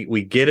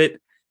 We get it,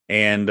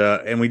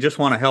 and we just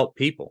want to help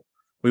people.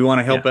 We want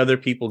to help other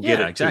people get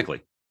it exactly.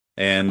 Too.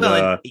 And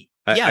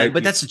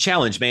but that's the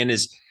challenge, man.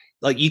 Is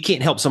like you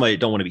can't help somebody that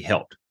don't want to be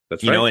helped.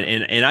 That's right.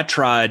 And I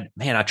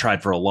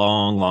tried for a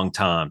long, long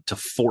time to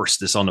force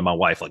this onto my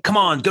wife. Like, come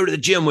on, go to the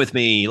gym with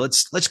me.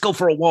 Let's go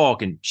for a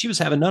walk. And she was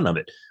having none of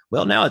it.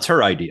 Well, now it's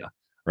her idea.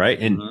 Right.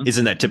 And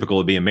isn't that typical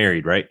of being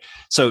married? Right.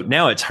 So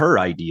now it's her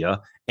idea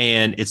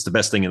and it's the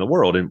best thing in the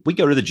world. And we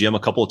go to the gym a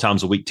couple of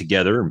times a week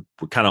together and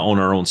we kind of own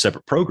our own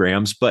separate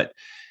programs, but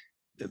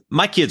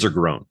my kids are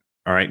grown.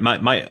 All right.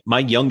 My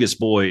youngest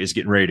boy is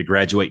getting ready to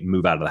graduate and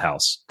move out of the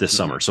house this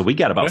summer. So we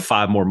got about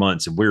 5 more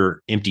months and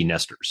we're empty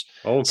nesters.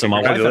 Oh, so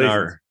my wife and I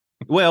are,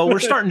 we're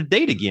starting to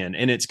date again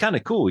and it's kind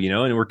of cool,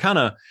 and we're kind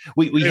of,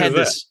 we had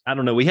this, I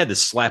don't know, we had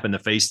this slap in the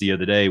face the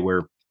other day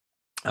where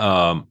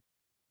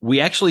we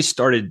actually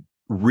started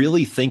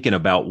really thinking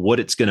about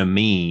what it's going to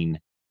mean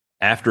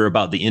after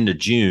about the end of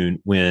June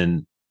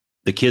when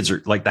the kids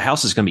are like, the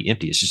house is going to be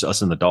empty. It's just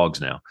us and the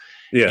dogs now.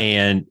 Yeah.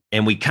 And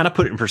we kind of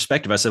put it in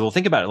perspective. I said, well,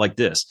 think about it like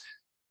this.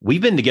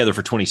 We've been together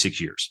for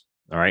 26 years.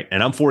 All right.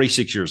 And I'm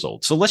 46 years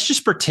old. So let's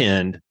just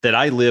pretend that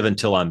I live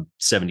until I'm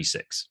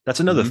 76. That's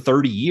another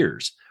 30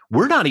 years.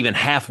 We're not even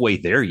halfway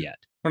there yet.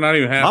 We're not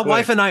even halfway. My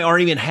wife and I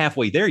aren't even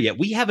halfway there yet.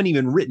 We haven't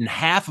even written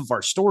half of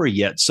our story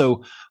yet.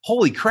 So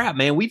holy crap,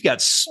 man, we've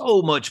got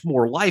so much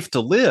more life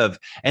to live.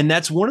 And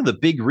that's one of the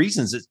big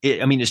reasons.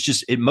 It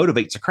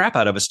motivates the crap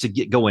out of us to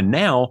get going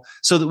now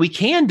so that we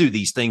can do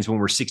these things when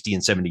we're 60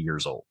 and 70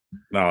 years old.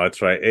 No,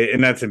 that's right.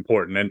 And that's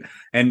important.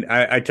 And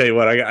I tell you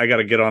what, I got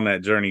to get on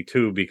that journey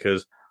too,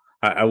 because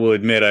I will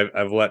admit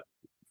I've let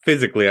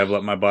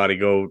my body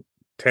go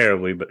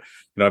terribly, but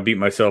I beat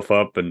myself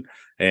up and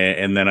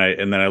then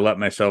I let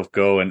myself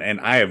go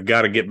and I have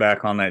got to get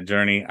back on that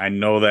journey. I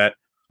know that.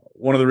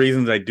 One of the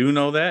reasons I do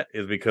know that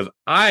is because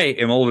I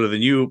am older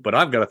than you, but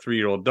I've got a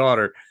 3-year-old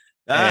daughter.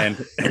 And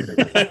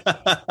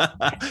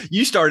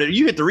you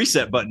hit the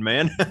reset button,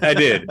 man. I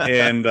did.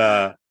 And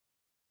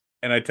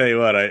I tell you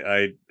what,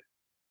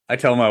 I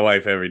tell my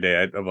wife every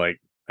day, I'm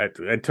like, I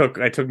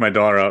took my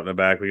daughter out in the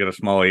back. We got a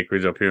small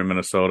acreage up here in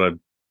Minnesota.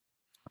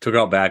 Took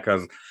out back. I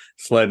was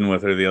sledding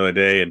with her the other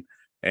day,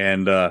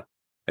 and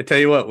I tell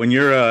you what, when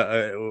you're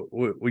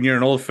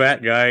an old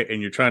fat guy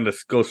and you're trying to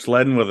go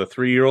sledding with a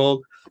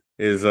 3-year-old,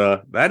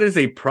 that is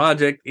a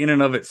project in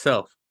and of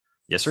itself.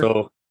 Yes, sir.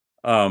 So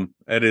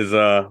it is.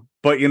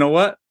 But you know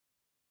what?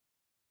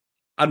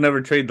 I'd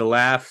never trade the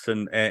laughs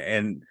and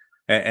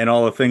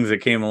all the things that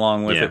came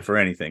along with it for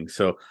anything.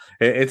 So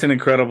it's an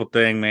incredible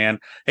thing, man.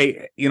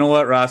 Hey, you know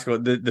what, Roscoe?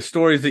 The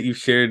stories that you've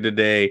shared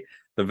today,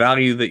 the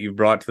value that you've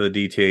brought to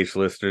the DTH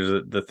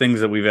listeners, the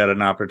things that we've had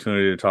an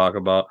opportunity to talk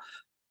about,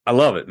 I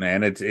love it,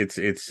 man.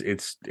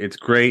 It's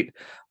great.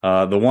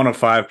 The 1 of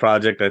 5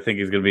 project, I think,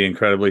 is going to be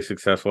incredibly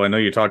successful. I know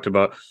you talked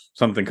about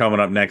something coming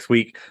up next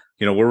week.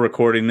 We're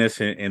recording this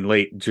in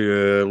late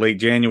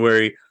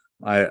January.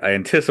 I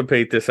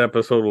anticipate this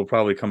episode will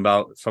probably come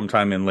out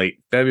sometime in late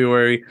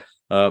February,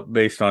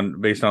 based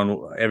on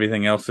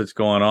everything else that's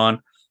going on.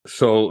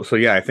 So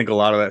yeah, I think a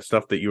lot of that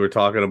stuff that you were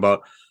talking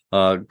about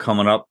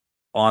coming up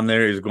on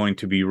there is going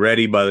to be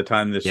ready by the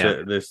time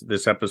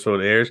this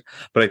episode airs.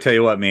 But I tell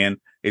you what, man,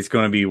 it's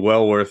going to be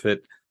well worth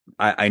it.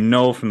 I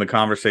know from the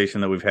conversation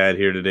that we've had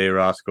here today,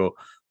 Roscoe,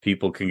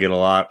 people can get a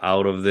lot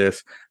out of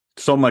this.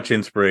 So much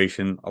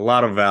inspiration, a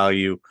lot of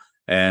value.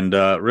 And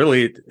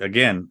really,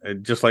 again,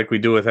 just like we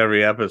do with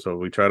every episode,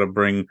 we try to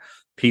bring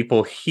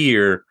people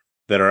here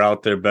that are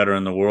out there better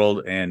in the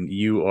world. And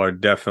you are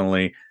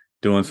definitely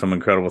doing some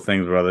incredible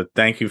things, brother.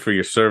 Thank you for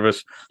your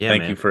service.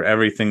 Thank you for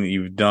everything that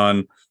you've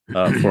done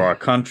for our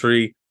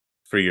country,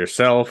 for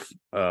yourself,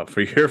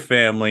 for your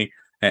family,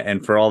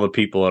 and for all the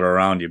people that are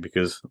around you.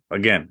 Because,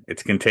 again,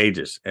 it's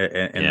contagious.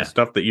 And the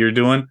stuff that you're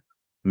doing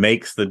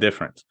makes the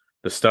difference.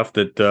 The stuff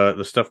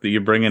that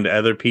you're bringing to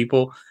other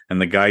people and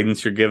the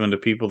guidance you're giving to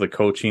people, the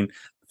coaching,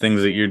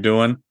 things that you're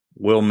doing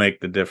will make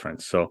the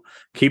difference. So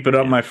keep it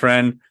up, my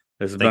friend.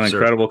 This has been an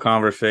incredible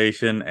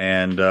conversation.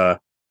 And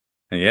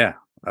yeah,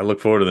 I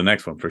look forward to the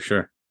next one for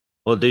sure.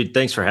 Well, dude,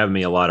 thanks for having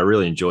me a lot. I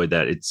really enjoyed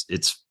that.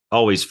 It's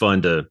always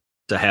fun to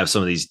have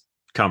some of these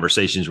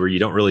conversations where you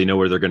don't really know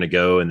where they're going to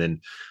go. And then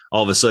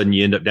all of a sudden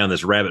you end up down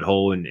this rabbit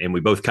hole and we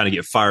both kind of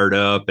get fired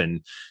up,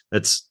 and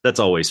that's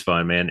always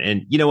fun, man.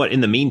 And you know what,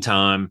 in the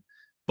meantime,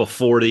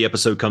 before the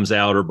episode comes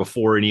out or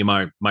before any of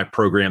my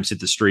programs hit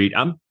the street,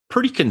 I'm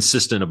pretty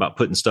consistent about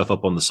putting stuff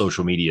up on the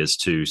social medias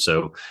too.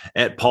 So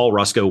at Paul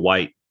Roscoe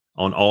White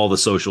on all the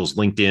socials,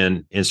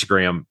 LinkedIn,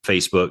 Instagram,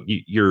 Facebook,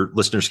 your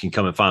listeners can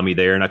come and find me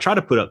there. And I try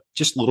to put up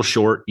just little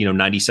short,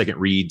 90-second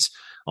reads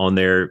on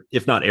there,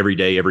 if not every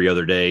day, every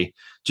other day.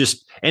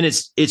 And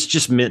it's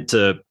just meant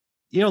to,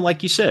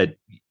 like you said,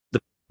 the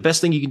best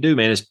thing you can do,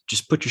 man, is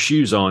just put your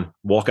shoes on,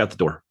 walk out the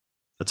door.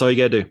 That's all you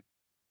got to do.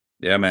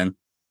 Yeah, man.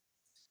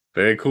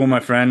 Very cool, my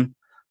friend.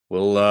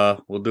 We'll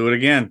do it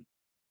again.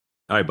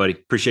 All right, buddy.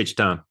 Appreciate your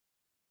time.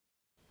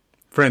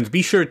 Friends,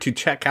 be sure to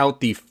check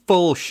out the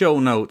full show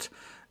notes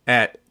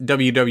at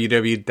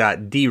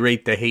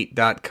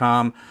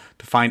www.dratethehate.com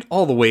to find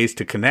all the ways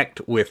to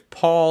connect with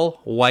Paul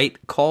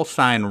White, call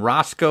sign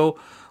Roscoe,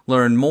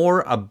 learn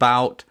more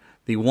about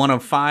the 1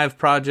 of 5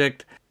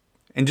 project,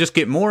 and just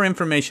get more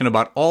information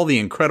about all the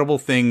incredible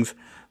things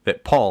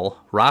that Paul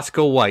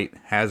Roscoe White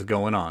has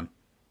going on.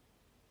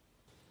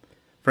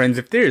 Friends,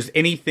 if there's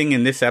anything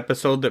in this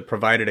episode that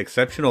provided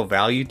exceptional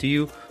value to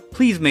you,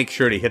 please make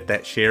sure to hit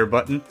that share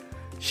button.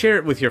 Share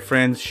it with your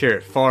friends, share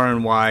it far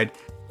and wide.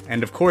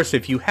 And of course,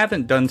 if you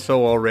haven't done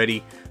so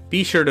already,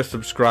 be sure to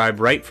subscribe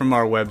right from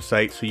our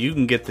website so you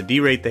can get the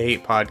Derate the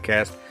Hate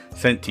podcast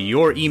sent to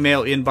your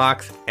email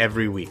inbox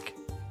every week.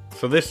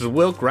 So this is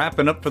Wilk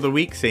wrapping up for the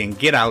week saying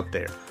get out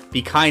there,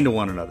 be kind to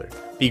one another,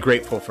 be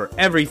grateful for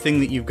everything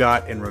that you've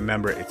got, and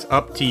remember it's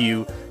up to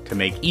you to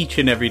make each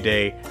and every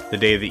day the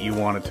day that you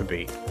want it to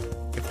be.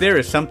 If there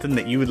is something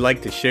that you would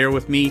like to share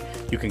with me,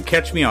 you can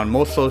catch me on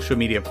most social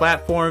media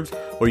platforms,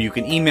 or you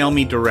can email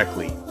me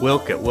directly,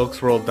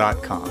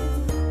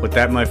 wilk@wilksworld.com. With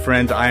that, my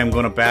friends, I am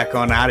going to back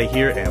on out of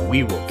here, and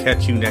we will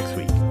catch you next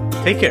week.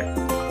 Take care.